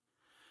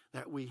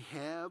that we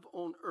have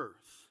on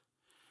earth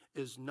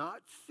is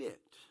not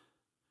fit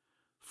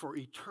for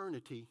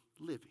eternity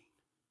living.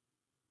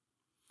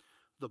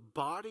 The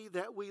body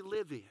that we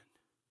live in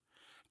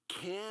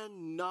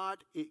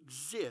cannot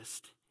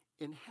exist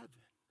in heaven.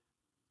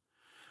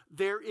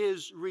 There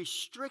is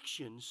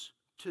restrictions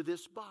to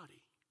this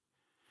body.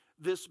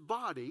 This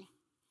body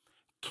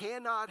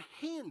cannot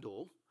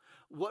handle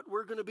what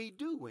we're going to be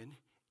doing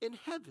in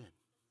heaven.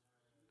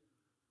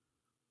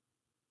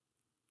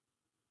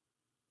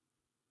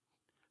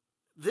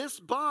 This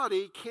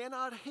body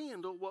cannot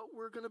handle what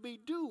we're going to be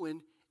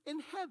doing in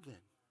heaven.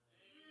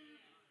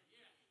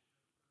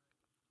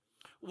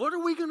 What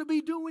are we going to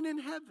be doing in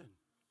heaven?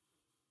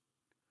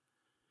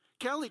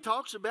 Kelly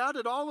talks about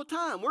it all the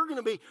time. We're going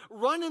to be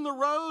running the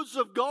roads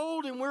of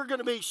gold, and we're going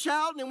to be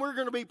shouting, and we're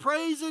going to be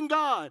praising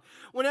God.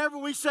 Whenever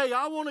we say,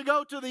 I want to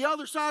go to the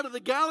other side of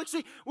the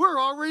galaxy, we're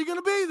already going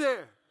to be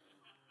there.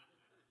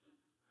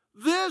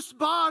 This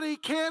body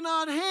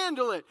cannot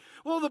handle it.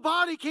 Well, the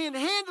body can't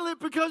handle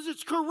it because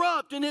it's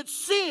corrupt and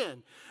it's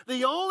sin.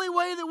 The only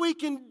way that we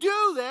can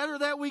do that, or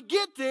that we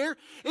get there,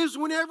 is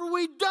whenever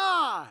we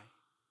die.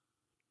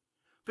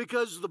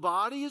 Because the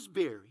body is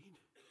buried.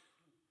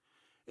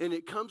 And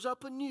it comes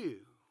up anew,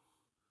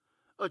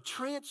 a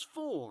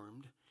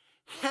transformed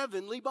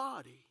heavenly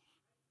body.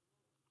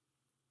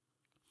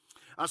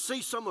 I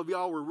see some of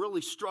y'all were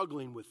really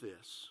struggling with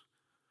this.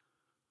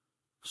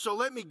 So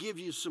let me give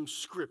you some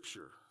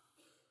scripture.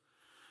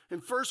 In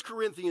 1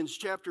 Corinthians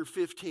chapter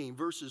 15,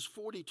 verses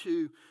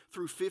 42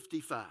 through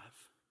 55,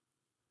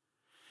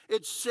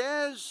 it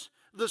says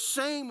the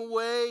same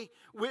way,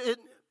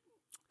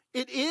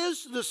 it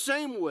is the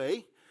same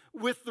way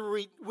with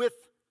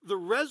the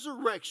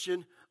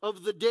resurrection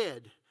of the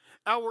dead.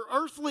 Our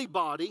earthly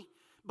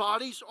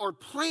bodies are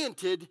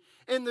planted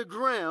in the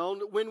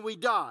ground when we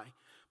die.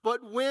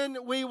 But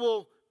when we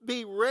will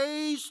be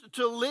raised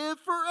to live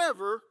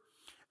forever,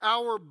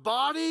 our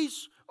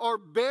bodies are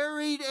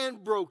buried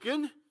and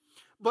broken,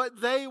 but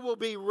they will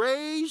be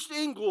raised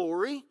in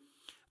glory.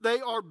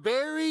 They are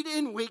buried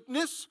in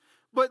weakness,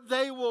 but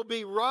they will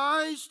be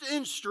raised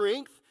in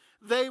strength.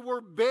 They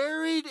were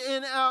buried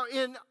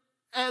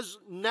as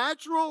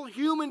natural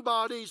human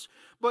bodies,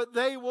 but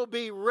they will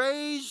be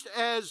raised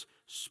as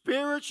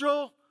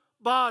spiritual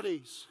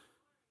bodies.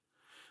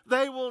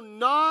 They will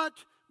not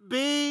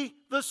be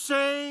the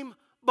same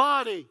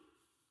body.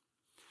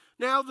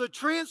 Now, the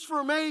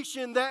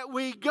transformation that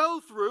we go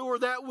through, or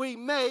that we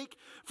make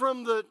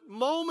from the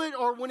moment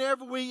or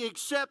whenever we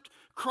accept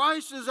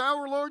Christ as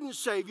our Lord and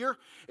Savior,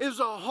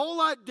 is a whole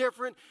lot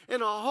different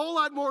and a whole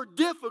lot more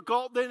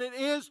difficult than it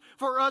is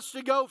for us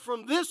to go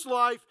from this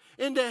life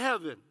into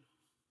heaven.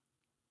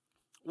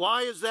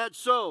 Why is that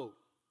so?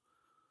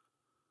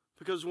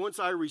 Because once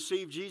I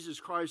received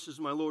Jesus Christ as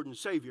my Lord and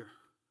Savior,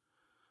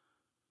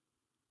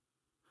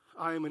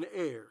 I am an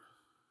heir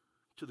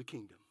to the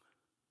kingdom.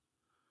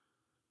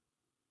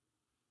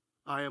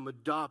 I am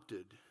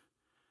adopted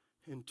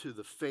into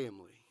the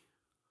family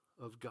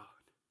of God.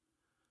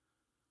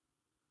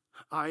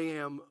 I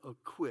am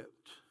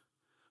equipped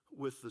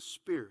with the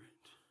Spirit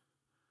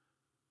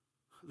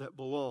that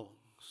belongs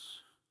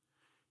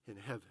in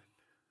heaven.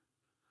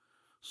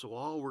 So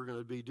all we're going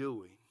to be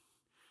doing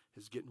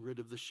is getting rid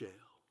of the shell.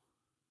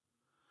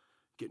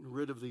 Getting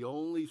rid of the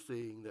only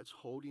thing that's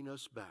holding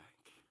us back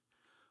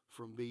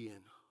from being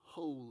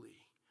holy,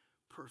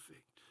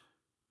 perfect.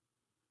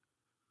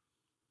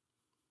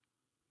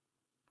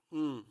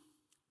 I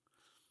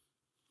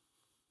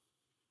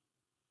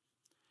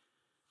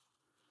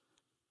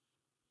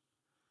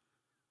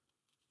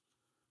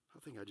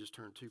think I just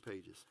turned 2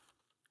 pages.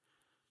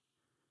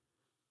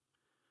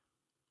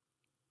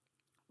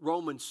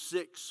 Romans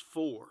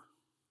 6:4.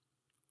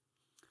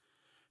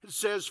 It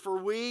says, "For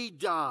we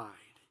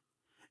died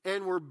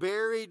and were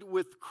buried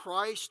with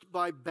Christ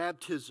by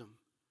baptism.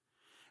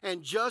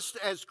 And just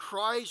as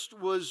Christ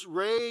was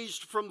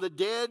raised from the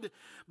dead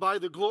by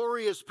the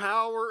glorious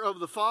power of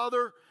the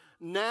Father,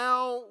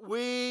 now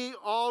we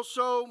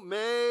also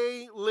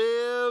may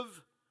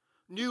live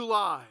new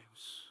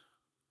lives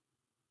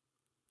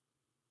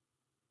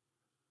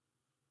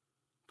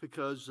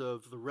because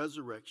of the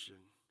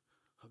resurrection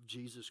of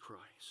Jesus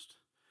Christ."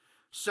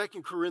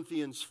 2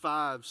 Corinthians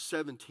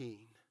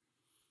 5:17.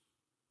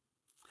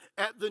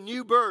 At the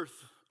new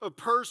birth, a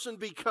person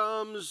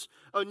becomes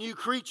a new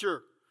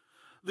creature.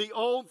 The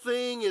old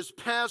thing is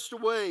passed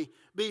away.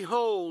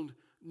 Behold,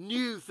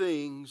 new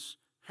things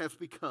have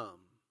become.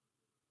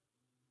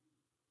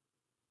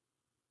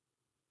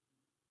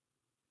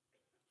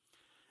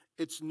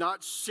 It's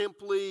not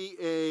simply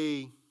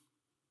a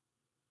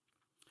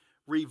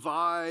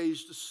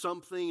revised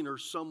something or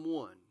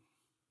someone.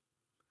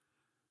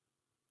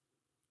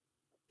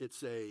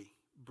 It's a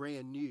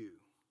brand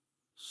new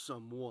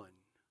someone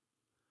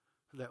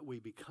that we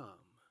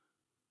become.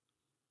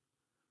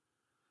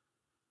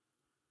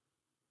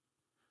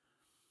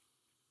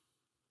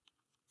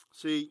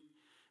 See,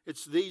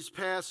 it's these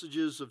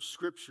passages of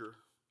Scripture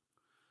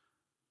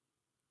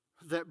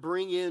that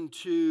bring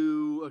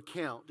into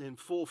account and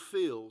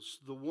fulfills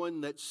the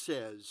one that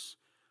says,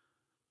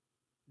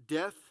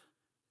 "Death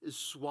is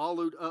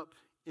swallowed up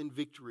in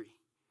victory.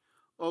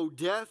 O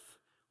death,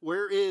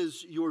 where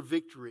is your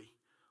victory?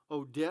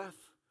 O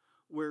death,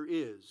 where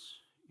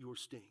is your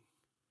sting?"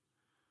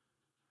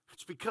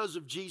 It's because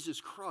of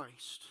Jesus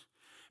Christ.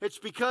 It's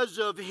because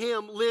of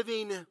Him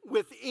living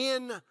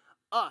within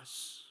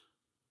us.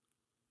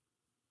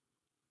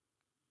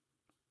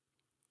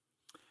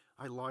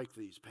 I like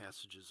these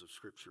passages of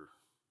Scripture.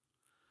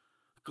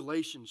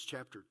 Galatians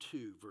chapter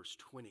 2, verse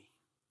 20.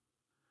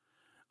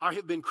 "I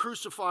have been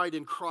crucified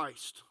in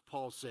Christ,"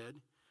 Paul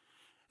said,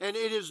 "and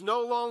it is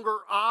no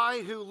longer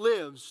I who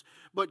lives,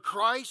 but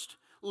Christ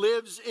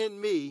lives in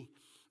me.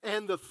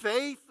 And the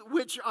faith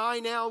which I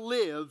now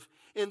live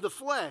in the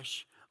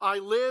flesh, I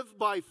live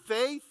by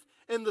faith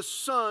in the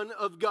Son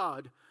of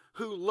God,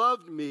 who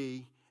loved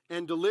me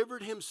and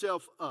delivered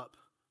Himself up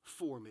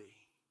for me."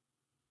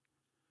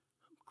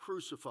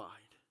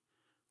 Crucified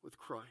with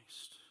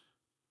Christ.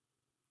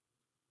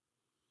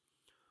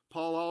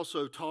 Paul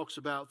also talks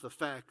about the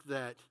fact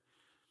that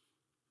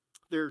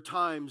there are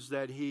times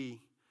that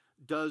he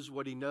does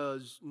what he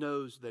knows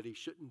that he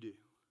shouldn't do.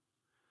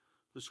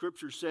 The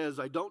Scripture says,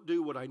 "I don't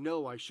do what I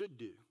know I should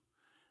do.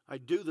 I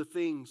do the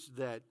things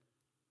that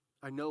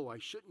I know I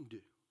shouldn't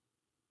do."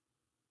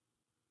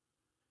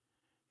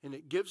 And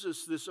it gives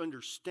us this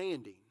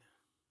understanding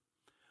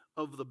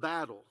of the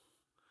battle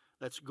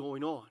that's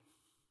going on.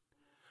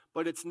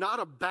 But it's not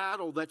a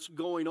battle that's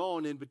going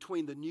on in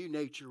between the new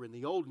nature and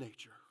the old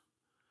nature.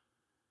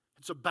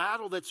 It's a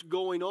battle that's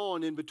going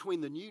on in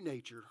between the new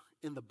nature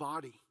and the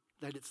body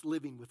that it's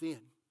living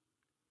within.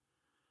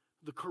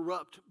 The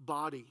corrupt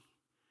body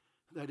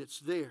that it's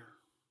there.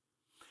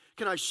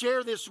 Can I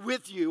share this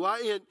with you?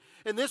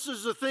 And this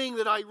is the thing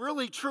that I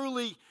really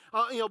truly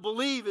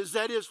believe is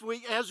that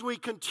as we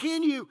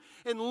continue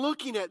in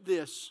looking at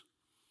this,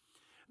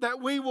 that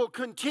we will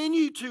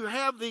continue to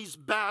have these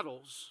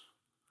battles.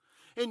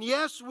 And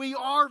yes, we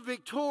are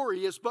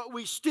victorious, but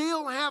we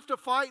still have to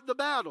fight the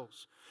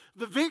battles.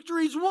 The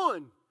victory's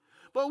won,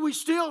 but we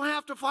still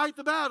have to fight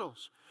the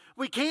battles.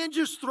 We can't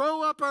just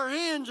throw up our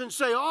hands and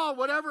say, "Oh,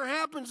 whatever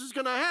happens is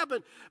going to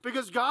happen,"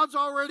 because God's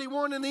already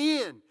won in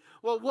the end.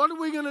 Well, what are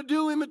we going to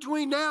do in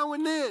between now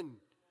and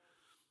then?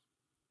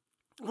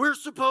 We're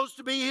supposed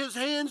to be His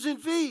hands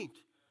and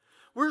feet.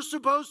 We're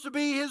supposed to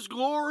be His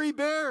glory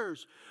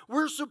bearers.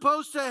 We're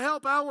supposed to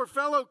help our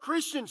fellow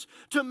Christians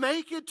to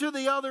make it to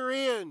the other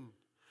end,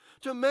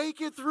 to make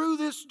it through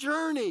this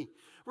journey.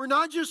 We're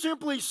not just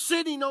simply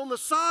sitting on the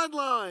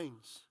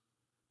sidelines.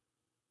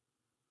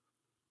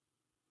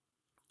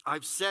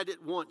 I've said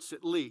it once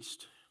at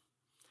least.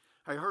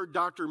 I heard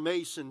Dr.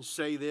 Mason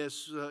say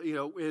this,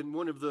 in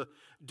one of the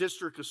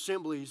district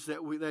assemblies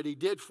that he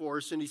did for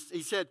us, and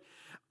he said,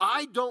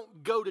 "I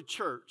don't go to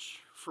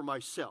church for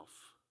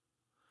myself.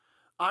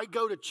 I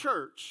go to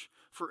church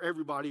for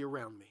everybody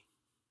around me."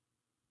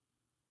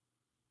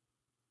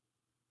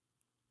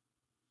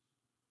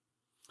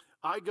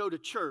 I go to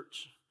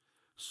church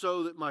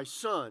so that my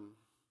son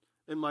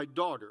and my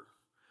daughter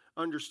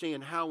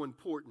understand how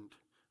important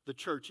the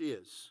church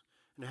is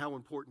and how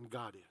important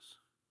God is.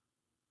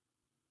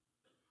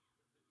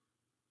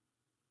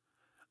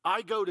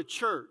 I go to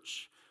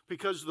church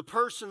because the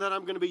person that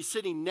I'm going to be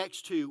sitting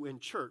next to in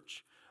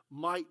church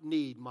might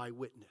need my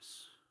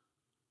witness.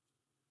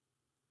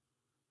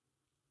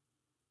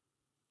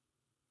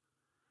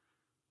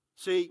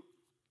 See,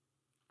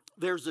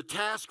 there's a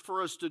task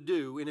for us to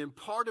do, and in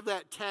part of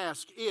that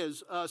task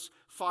is us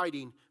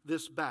fighting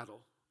this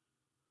battle.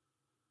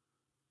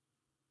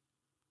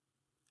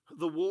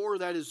 The war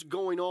that is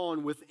going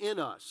on within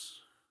us.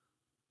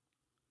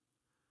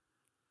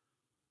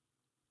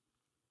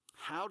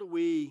 How do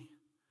we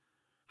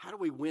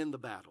win the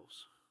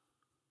battles?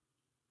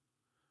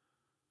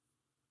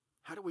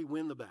 How do we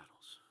win the battles?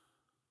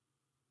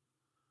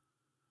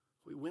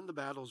 We win the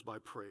battles by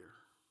prayer.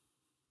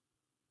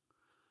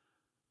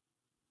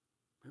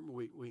 Remember,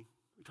 we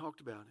talked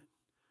about it.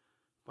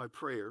 By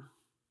prayer,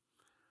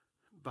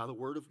 by the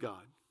Word of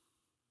God,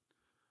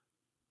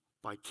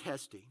 by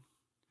testing,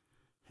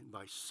 and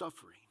by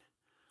suffering,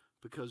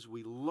 because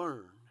we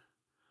learn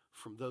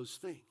from those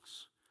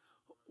things.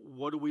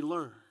 What do we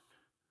learn?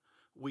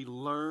 We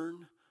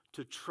learn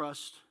to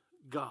trust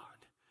God.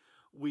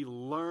 We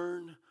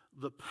learn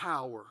the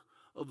power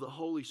of the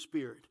Holy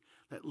Spirit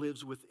that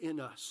lives within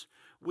us.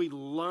 We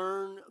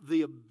learn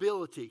the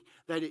ability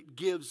that it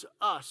gives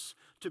us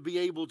to be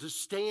able to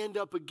stand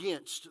up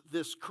against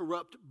this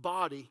corrupt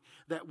body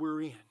that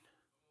we're in.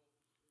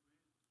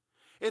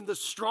 And the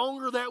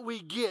stronger that we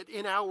get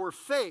in our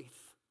faith,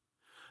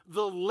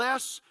 the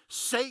less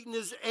Satan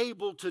is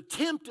able to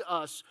tempt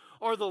us,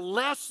 or the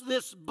less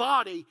this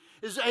body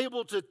is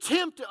able to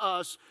tempt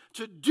us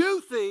to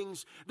do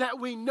things that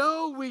we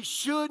know we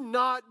should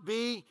not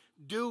be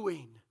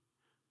doing.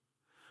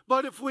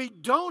 But if we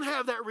don't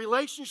have that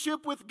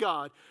relationship with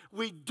God,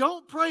 we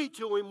don't pray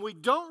to Him, we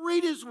don't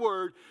read His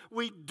Word,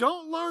 we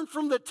don't learn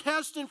from the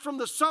test and from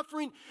the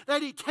suffering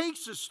that He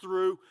takes us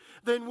through,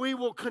 then we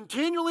will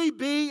continually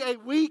be a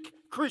weak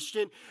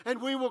Christian,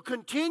 and we will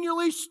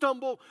continually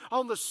stumble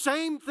on the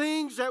same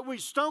things that we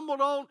stumbled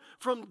on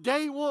from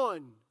day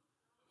one.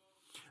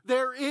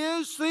 There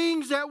is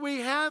things that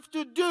we have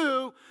to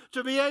do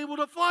to be able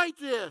to fight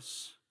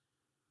this.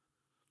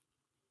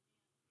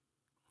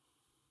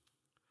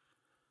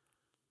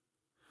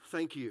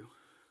 Thank you.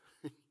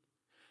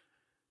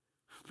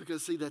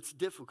 Because, see, that's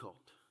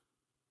difficult.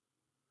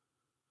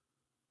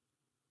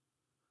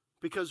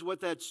 Because what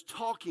that's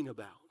talking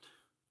about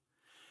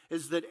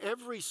is that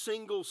every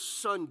single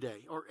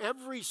Sunday or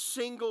every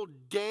single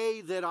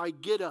day that I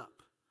get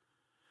up,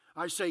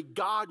 I say,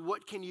 God,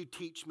 what can you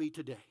teach me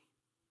today?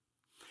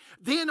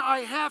 Then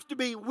I have to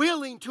be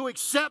willing to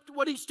accept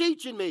what He's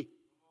teaching me.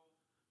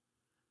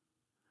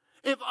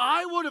 If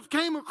I would have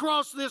came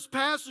across this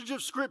passage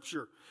of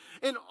Scripture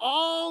and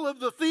all of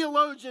the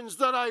theologians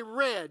that I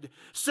read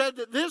said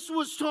that this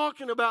was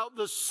talking about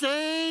the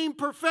same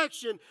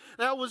perfection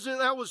that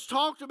was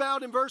talked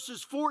about in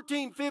verses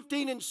 14,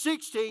 15, and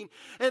 16,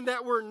 and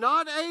that we're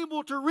not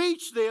able to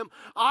reach them,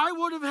 I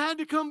would have had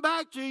to come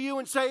back to you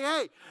and say,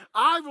 hey,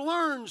 I've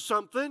learned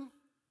something.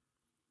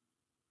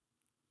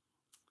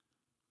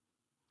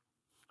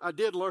 I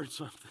did learn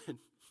something.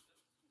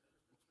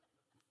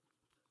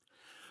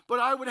 But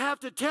I would have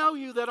to tell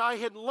you that I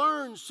had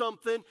learned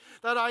something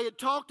that I had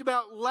talked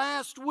about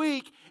last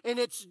week, and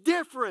it's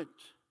different.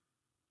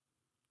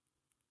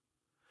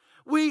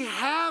 We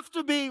have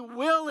to be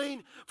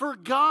willing for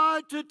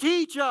God to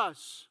teach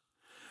us.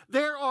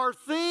 There are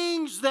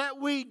things that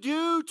we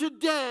do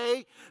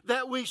today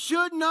that we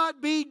should not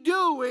be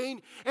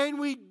doing, and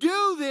we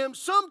do them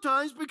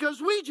sometimes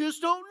because we just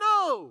don't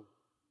know.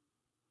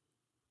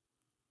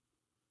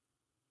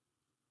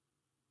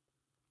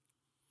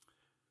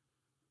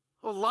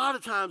 A lot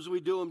of times we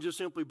do them just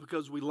simply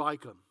because we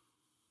like them.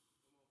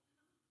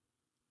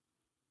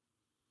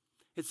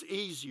 It's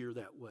easier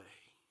that way.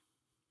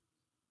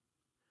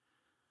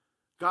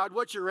 God,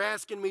 what you're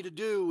asking me to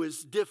do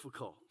is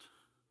difficult.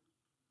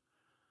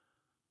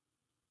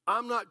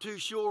 I'm not too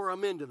sure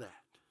I'm into that.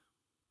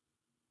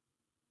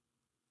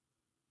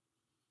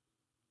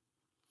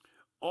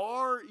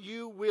 Are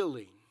you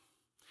willing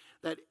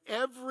that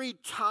every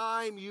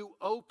time you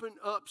open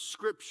up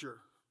Scripture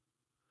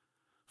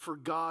for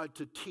God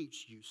to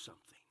teach you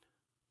something?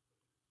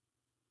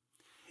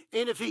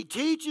 And if He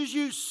teaches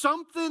you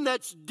something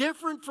that's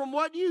different from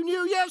what you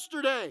knew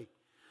yesterday,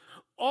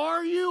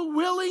 are you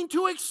willing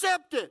to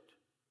accept it?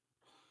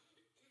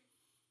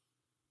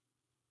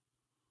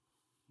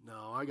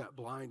 No, I got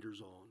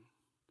blinders on.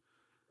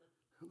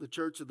 The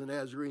Church of the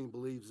Nazarene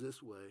believes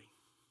this way,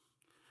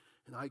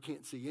 and I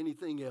can't see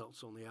anything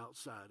else on the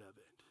outside of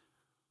it.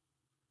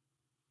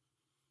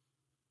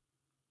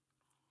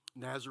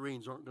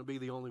 Nazarenes aren't going to be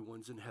the only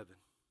ones in heaven.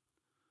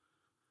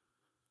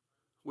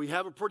 We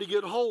have a pretty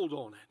good hold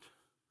on it.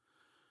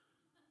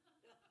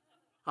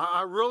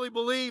 I really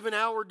believe in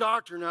our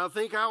doctrine. I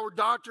think our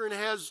doctrine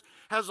has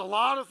a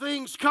lot of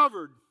things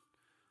covered.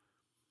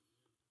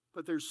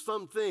 But there's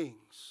some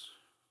things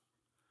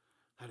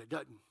that it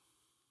doesn't.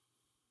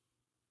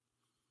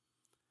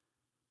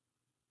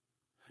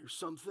 There's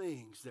some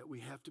things that we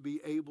have to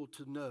be able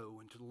to know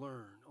and to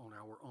learn on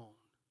our own.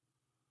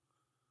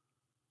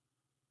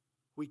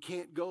 We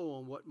can't go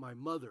on what my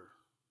mother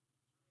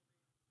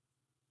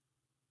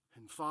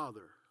and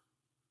father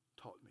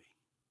taught me.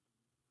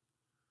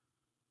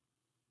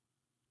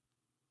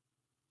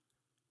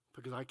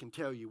 Because I can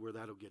tell you where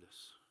that'll get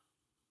us.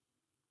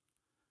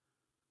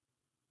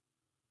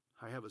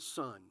 I have a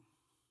son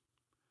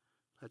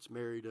that's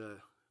married a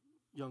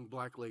young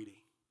black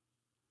lady.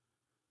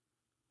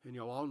 And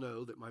y'all all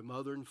know that my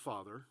mother and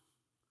father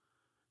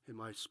and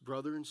my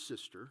brother and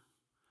sister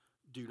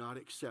do not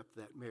accept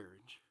that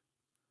marriage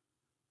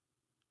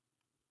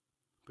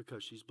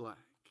because she's black.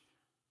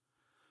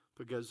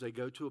 Because they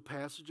go to a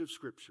passage of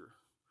Scripture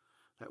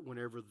that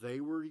whenever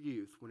they were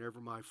youth, whenever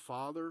my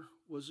father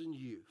was in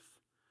youth,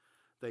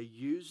 they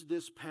used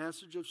this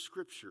passage of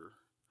Scripture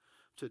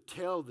to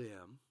tell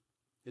them,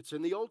 it's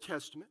in the Old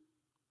Testament,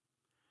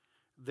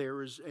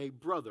 there is a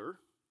brother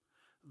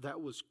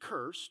that was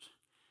cursed,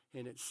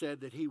 and it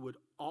said that he would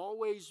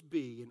always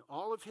be, and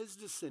all of his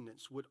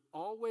descendants would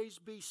always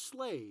be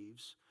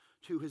slaves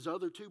to his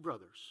other two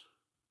brothers.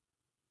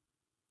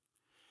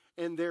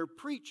 And their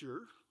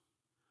preacher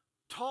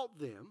taught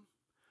them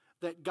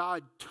that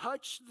God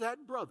touched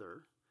that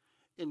brother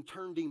and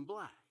turned him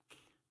black.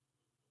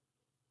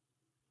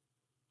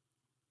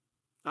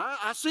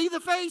 I see the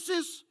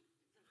faces.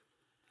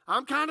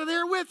 I'm kind of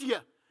there with you.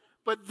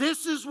 But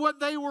this is what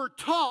they were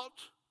taught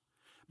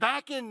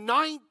back in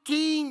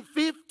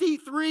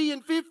 1953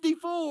 and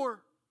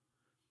 54.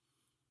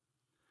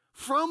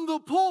 From the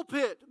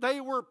pulpit,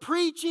 they were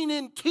preaching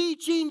and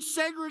teaching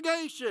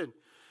segregation.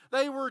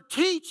 They were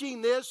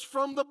teaching this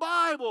from the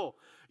Bible,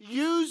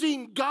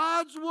 using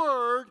God's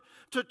Word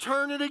to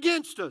turn it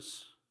against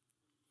us.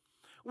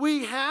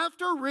 We have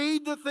to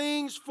read the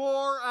things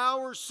for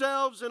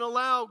ourselves and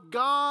allow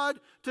God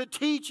to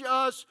teach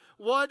us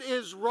what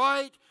is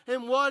right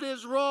and what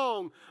is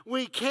wrong.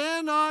 We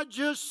cannot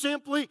just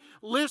simply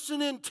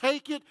listen and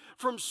take it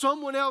from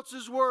someone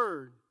else's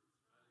word.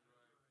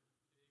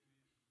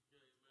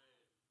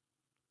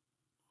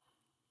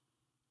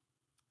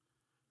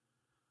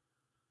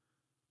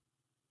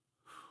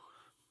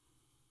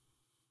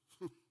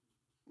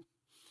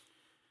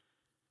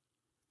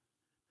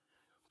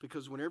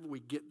 Because whenever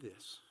we get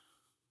this,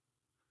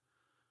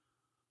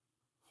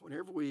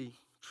 whenever we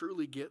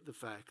truly get the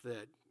fact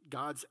that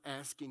God's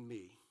asking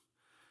me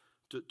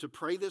to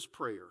pray this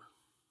prayer,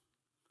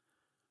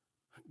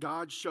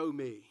 God, show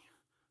me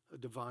a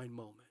divine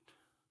moment.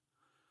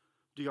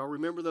 Do y'all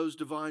remember those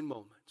divine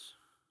moments?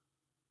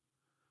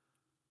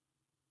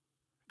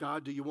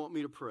 God, do you want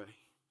me to pray?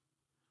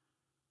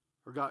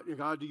 Or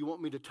God, do you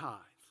want me to tithe?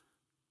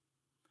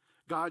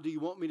 God, do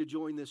you want me to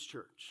join this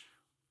church?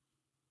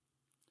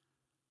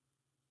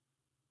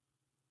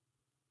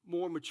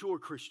 More mature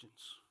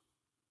Christians,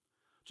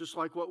 just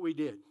like what we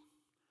did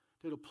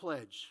a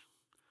pledge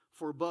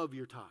for above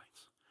your tithes.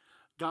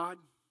 God,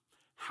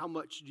 how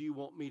much do you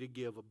want me to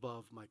give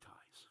above my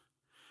tithes?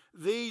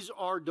 These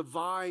are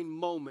divine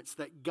moments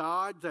that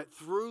God, that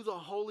through the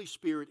Holy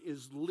Spirit,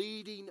 is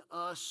leading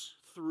us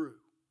through,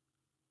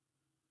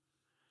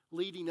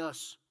 leading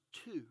us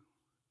to.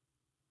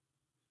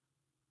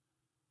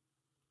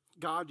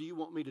 God, do you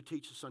want me to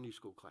teach a Sunday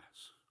school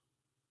class?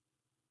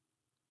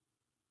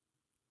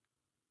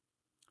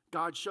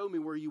 God, show me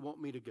where you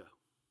want me to go.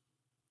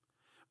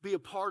 Be a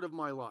part of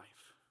my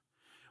life.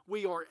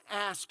 We are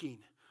asking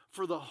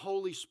for the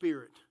Holy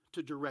Spirit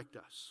to direct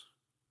us.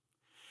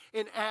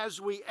 And as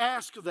we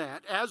ask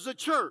that, as a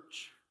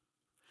church,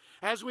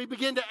 as we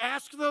begin to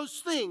ask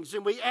those things,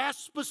 and we ask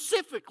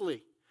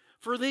specifically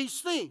for these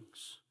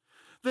things,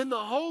 then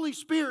the Holy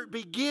Spirit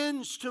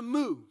begins to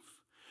move.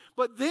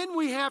 But then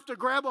we have to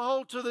grab a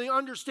hold to the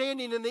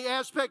understanding and the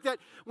aspect that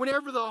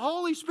whenever the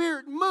Holy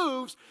Spirit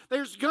moves,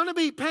 there's going to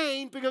be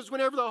pain, because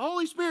whenever the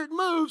Holy Spirit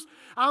moves,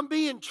 I'm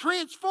being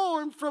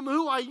transformed from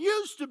who I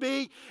used to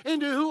be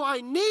into who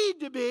I need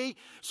to be.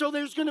 So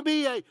there's going to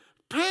be a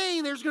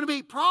pain, there's going to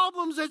be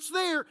problems that's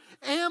there.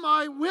 Am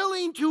I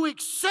willing to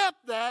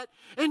accept that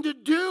and to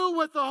do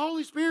what the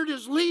Holy Spirit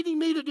is leading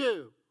me to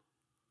do?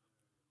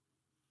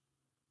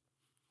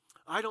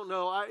 I don't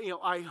know.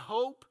 I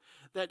hope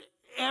that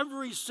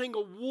every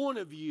single one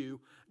of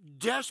you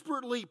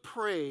desperately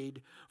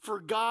prayed for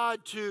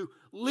God to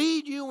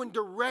lead you and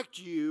direct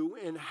you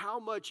in how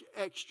much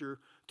extra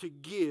to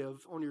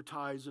give on your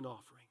tithes and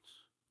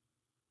offerings.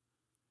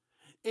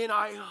 And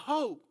I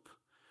hope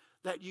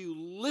that you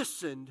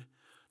listened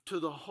to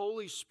the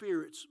Holy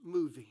Spirit's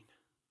moving.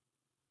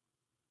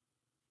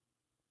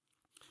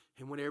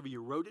 And whenever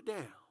you wrote it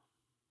down,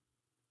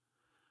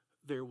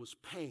 there was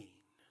pain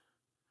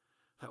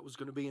that was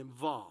going to be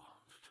involved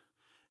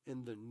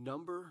in the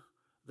number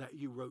that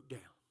you wrote down.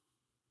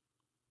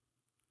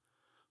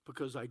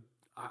 Because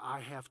I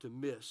have to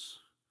miss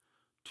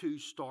 2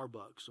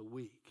 Starbucks a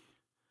week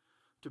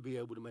to be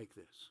able to make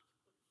this.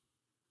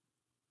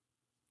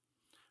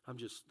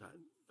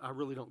 I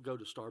really don't go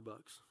to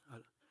Starbucks.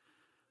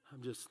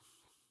 I'm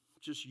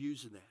just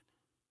using that.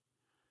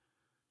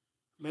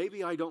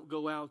 Maybe I don't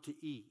go out to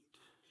eat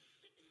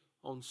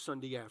on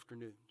Sunday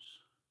afternoons.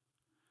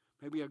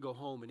 Maybe I go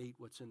home and eat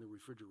what's in the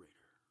refrigerator.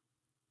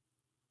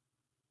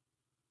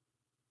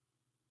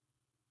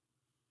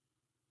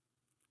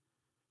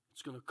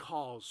 It's going to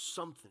cause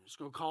something. It's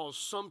going to cause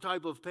some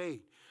type of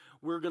pain.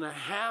 We're going to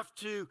have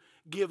to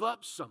give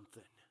up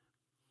something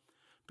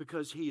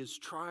because He is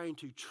trying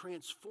to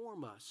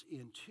transform us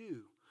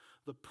into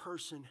the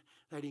person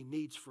that He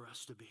needs for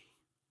us to be.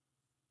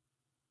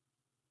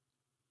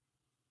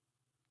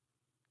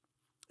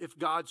 If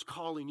God's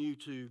calling you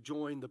to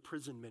join the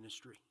prison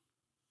ministry,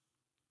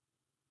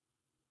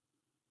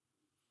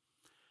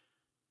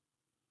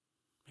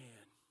 man,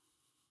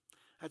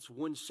 that's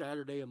one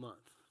Saturday a month.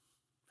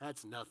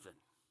 That's nothing.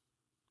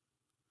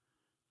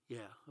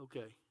 Yeah,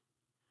 okay.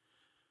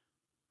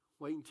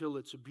 Wait until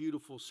it's a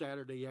beautiful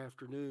Saturday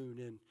afternoon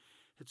and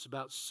it's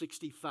about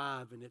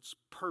 65 and it's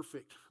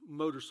perfect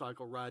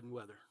motorcycle riding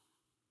weather.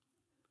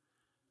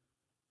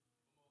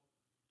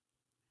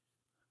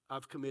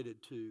 I've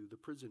committed to the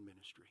prison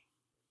ministry.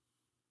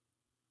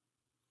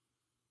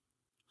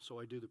 So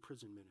I do the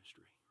prison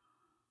ministry.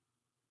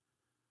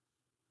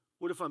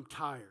 What if I'm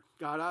tired?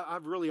 God,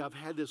 I've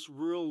had this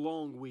real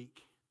long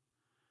week.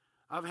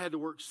 I've had to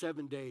work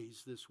 7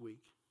 days this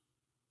week.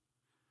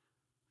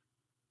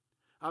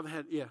 I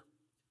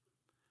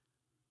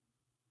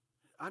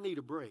need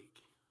a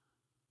break.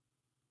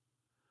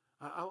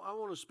 I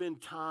want to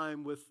spend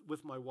time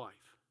with my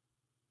wife.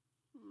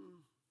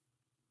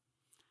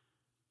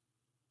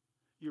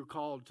 You're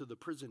called to the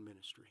prison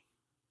ministry.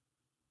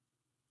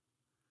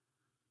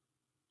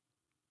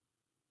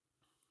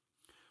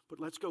 But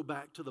let's go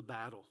back to the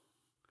battle.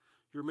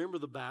 You remember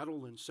the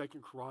battle in 2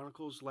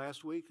 Chronicles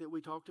last week that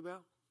we talked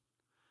about?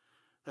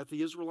 That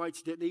the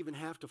Israelites didn't even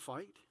have to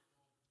fight.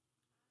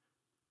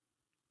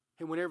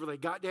 And whenever they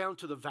got down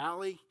to the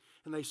valley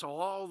and they saw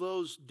all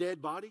those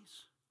dead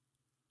bodies,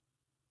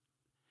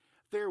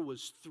 there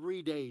was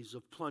 3 days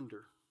of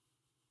plunder.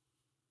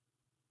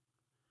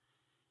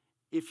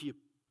 If you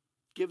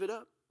give it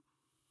up,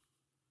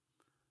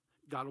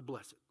 God will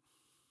bless it.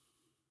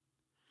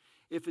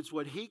 If it's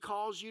what He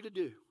calls you to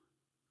do,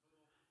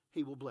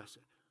 He will bless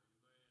it.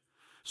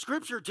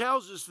 Scripture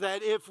tells us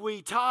that if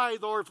we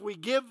tithe or if we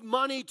give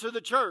money to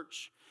the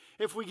church,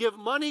 if we give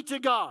money to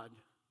God,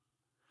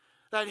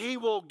 that He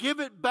will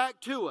give it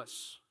back to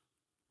us.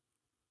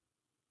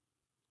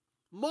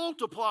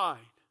 Multiplied.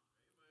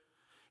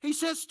 He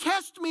says,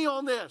 test me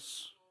on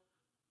this.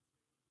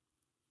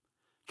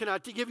 Can I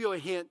give you a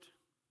hint?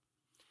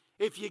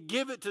 If you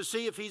give it to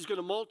see if He's going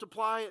to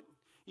multiply it,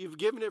 you've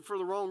given it for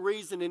the wrong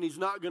reason and He's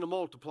not going to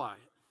multiply it.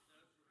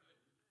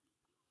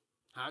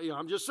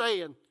 I'm just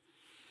saying.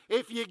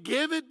 If you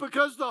give it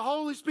because the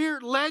Holy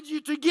Spirit led you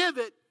to give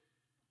it,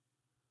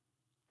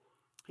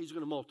 He's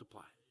going to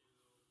multiply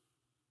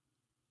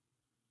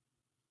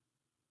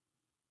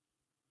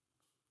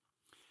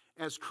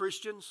it. As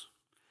Christians,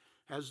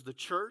 as the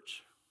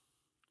church,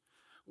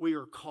 we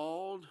are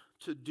called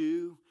to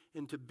do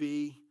and to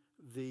be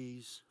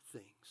these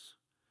things.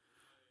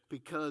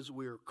 Because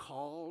we are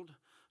called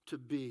to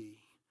be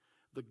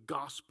the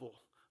gospel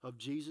of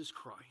Jesus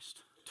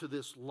Christ to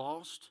this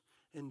lost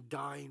and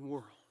dying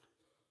world.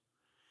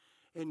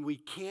 And we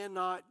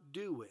cannot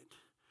do it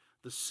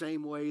the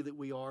same way that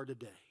we are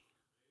today.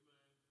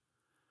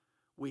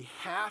 We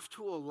have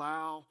to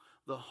allow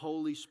the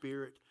Holy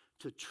Spirit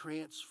to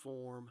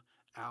transform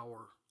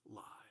our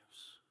lives.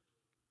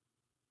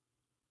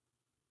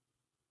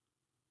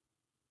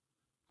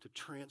 To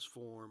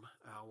transform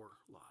our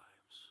lives.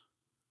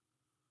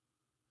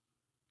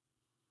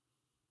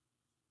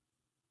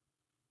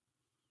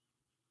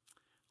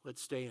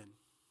 Let's stand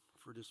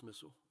for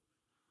dismissal.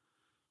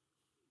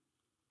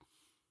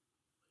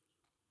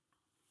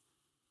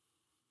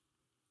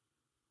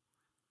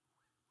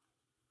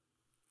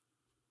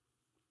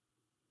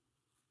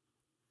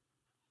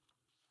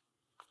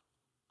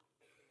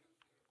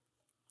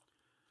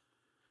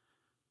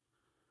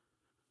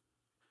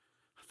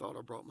 I thought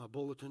I brought my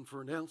bulletin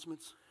for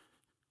announcements.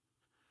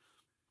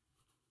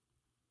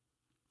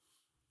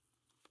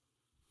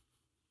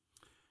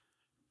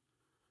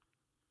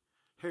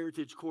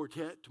 Heritage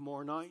Quartet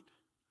tomorrow night,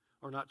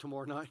 or not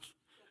tomorrow night,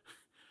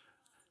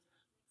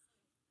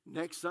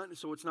 next Sunday,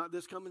 so it's not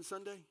this coming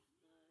Sunday?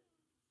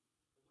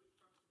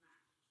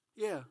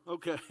 Yeah,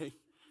 okay.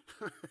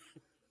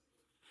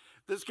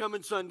 This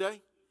coming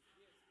Sunday,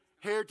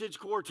 Heritage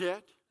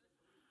Quartet,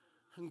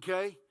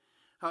 okay?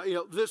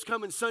 This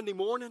coming Sunday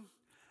morning,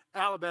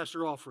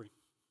 Alabaster Offering.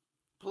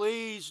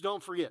 Please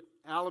don't forget,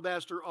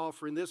 Alabaster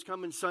Offering this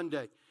coming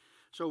Sunday.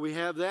 So we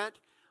have that.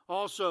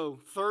 Also,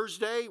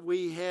 Thursday,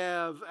 we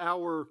have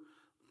our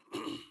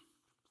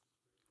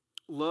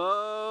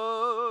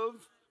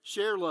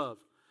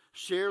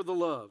share the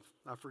love.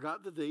 I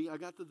forgot the thee, I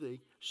got the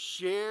thee.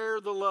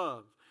 Share the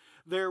love.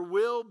 There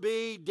will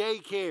be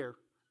daycare.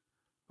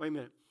 Wait a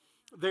minute.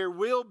 There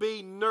will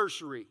be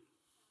nursery,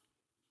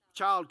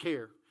 child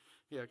care.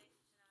 Yeah.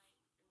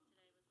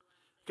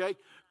 Okay.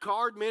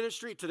 Card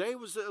ministry. Today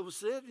was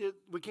it.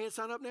 We can't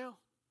sign up now?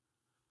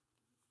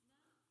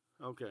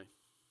 Okay.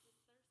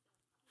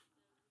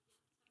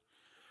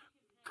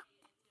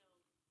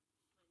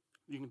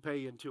 You can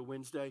pay until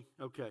Wednesday?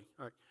 Okay,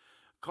 all right.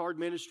 Card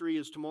ministry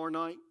is tomorrow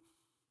night,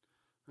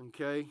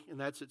 okay, and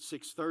that's at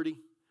 6:30.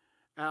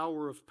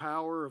 Hour of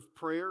Power of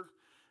Prayer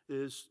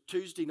is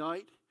Tuesday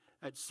night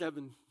at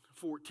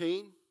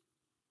 7:14.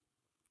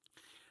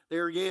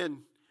 There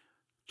again,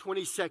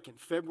 22nd,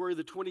 February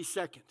the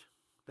 22nd,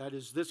 That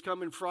is this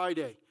coming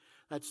Friday.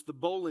 That's the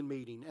bowling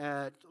meeting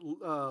at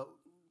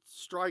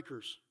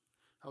Strikers.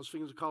 I was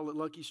thinking to call it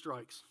Lucky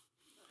Strikes.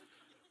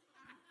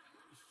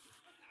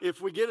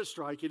 If we get a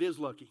strike, it is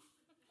lucky.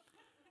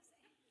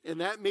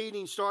 And that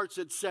meeting starts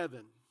at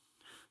 7.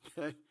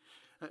 Okay?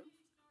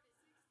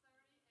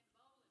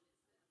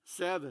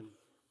 7.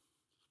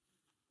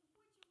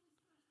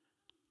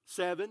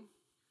 7.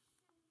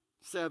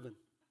 7.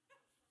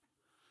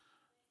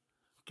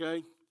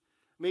 Okay?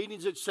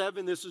 Meetings at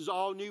 7. This is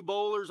all new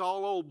bowlers,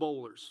 all old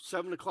bowlers.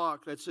 7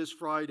 o'clock. That's this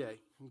Friday.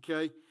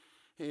 Okay?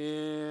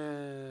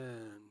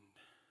 And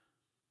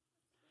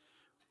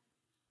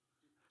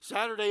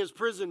Saturday is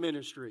prison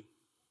ministry.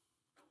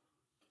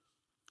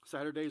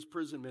 Saturday is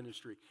prison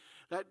ministry.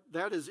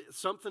 That is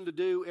something to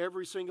do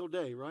every single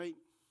day, right?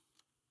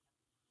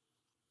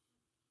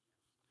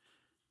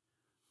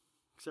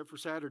 Except for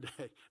Saturday.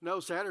 No,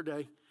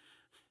 Saturday.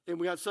 And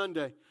we got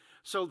Sunday.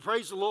 So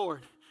praise the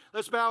Lord.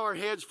 Let's bow our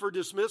heads for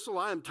dismissal.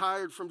 I am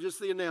tired from just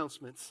the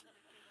announcements.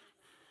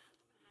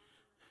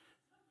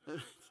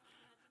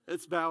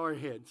 Let's bow our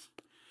heads.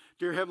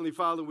 Dear Heavenly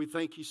Father, we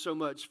thank you so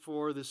much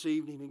for this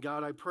evening. And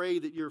God, I pray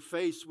that your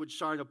face would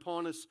shine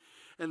upon us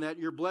and that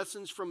your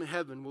blessings from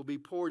heaven will be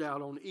poured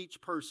out on each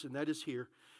person that is here.